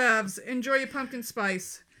 Whatevs. Enjoy your pumpkin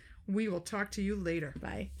spice. We will talk to you later.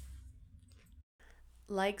 Bye.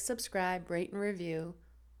 Like, subscribe, rate, and review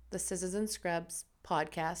the Scissors and Scrubs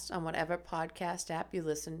podcast on whatever podcast app you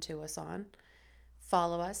listen to us on.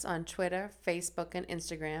 Follow us on Twitter, Facebook, and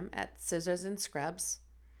Instagram at Scissors and Scrubs.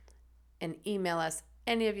 And email us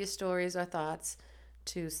any of your stories or thoughts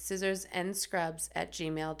to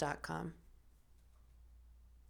scissorsandscrubs@gmail.com.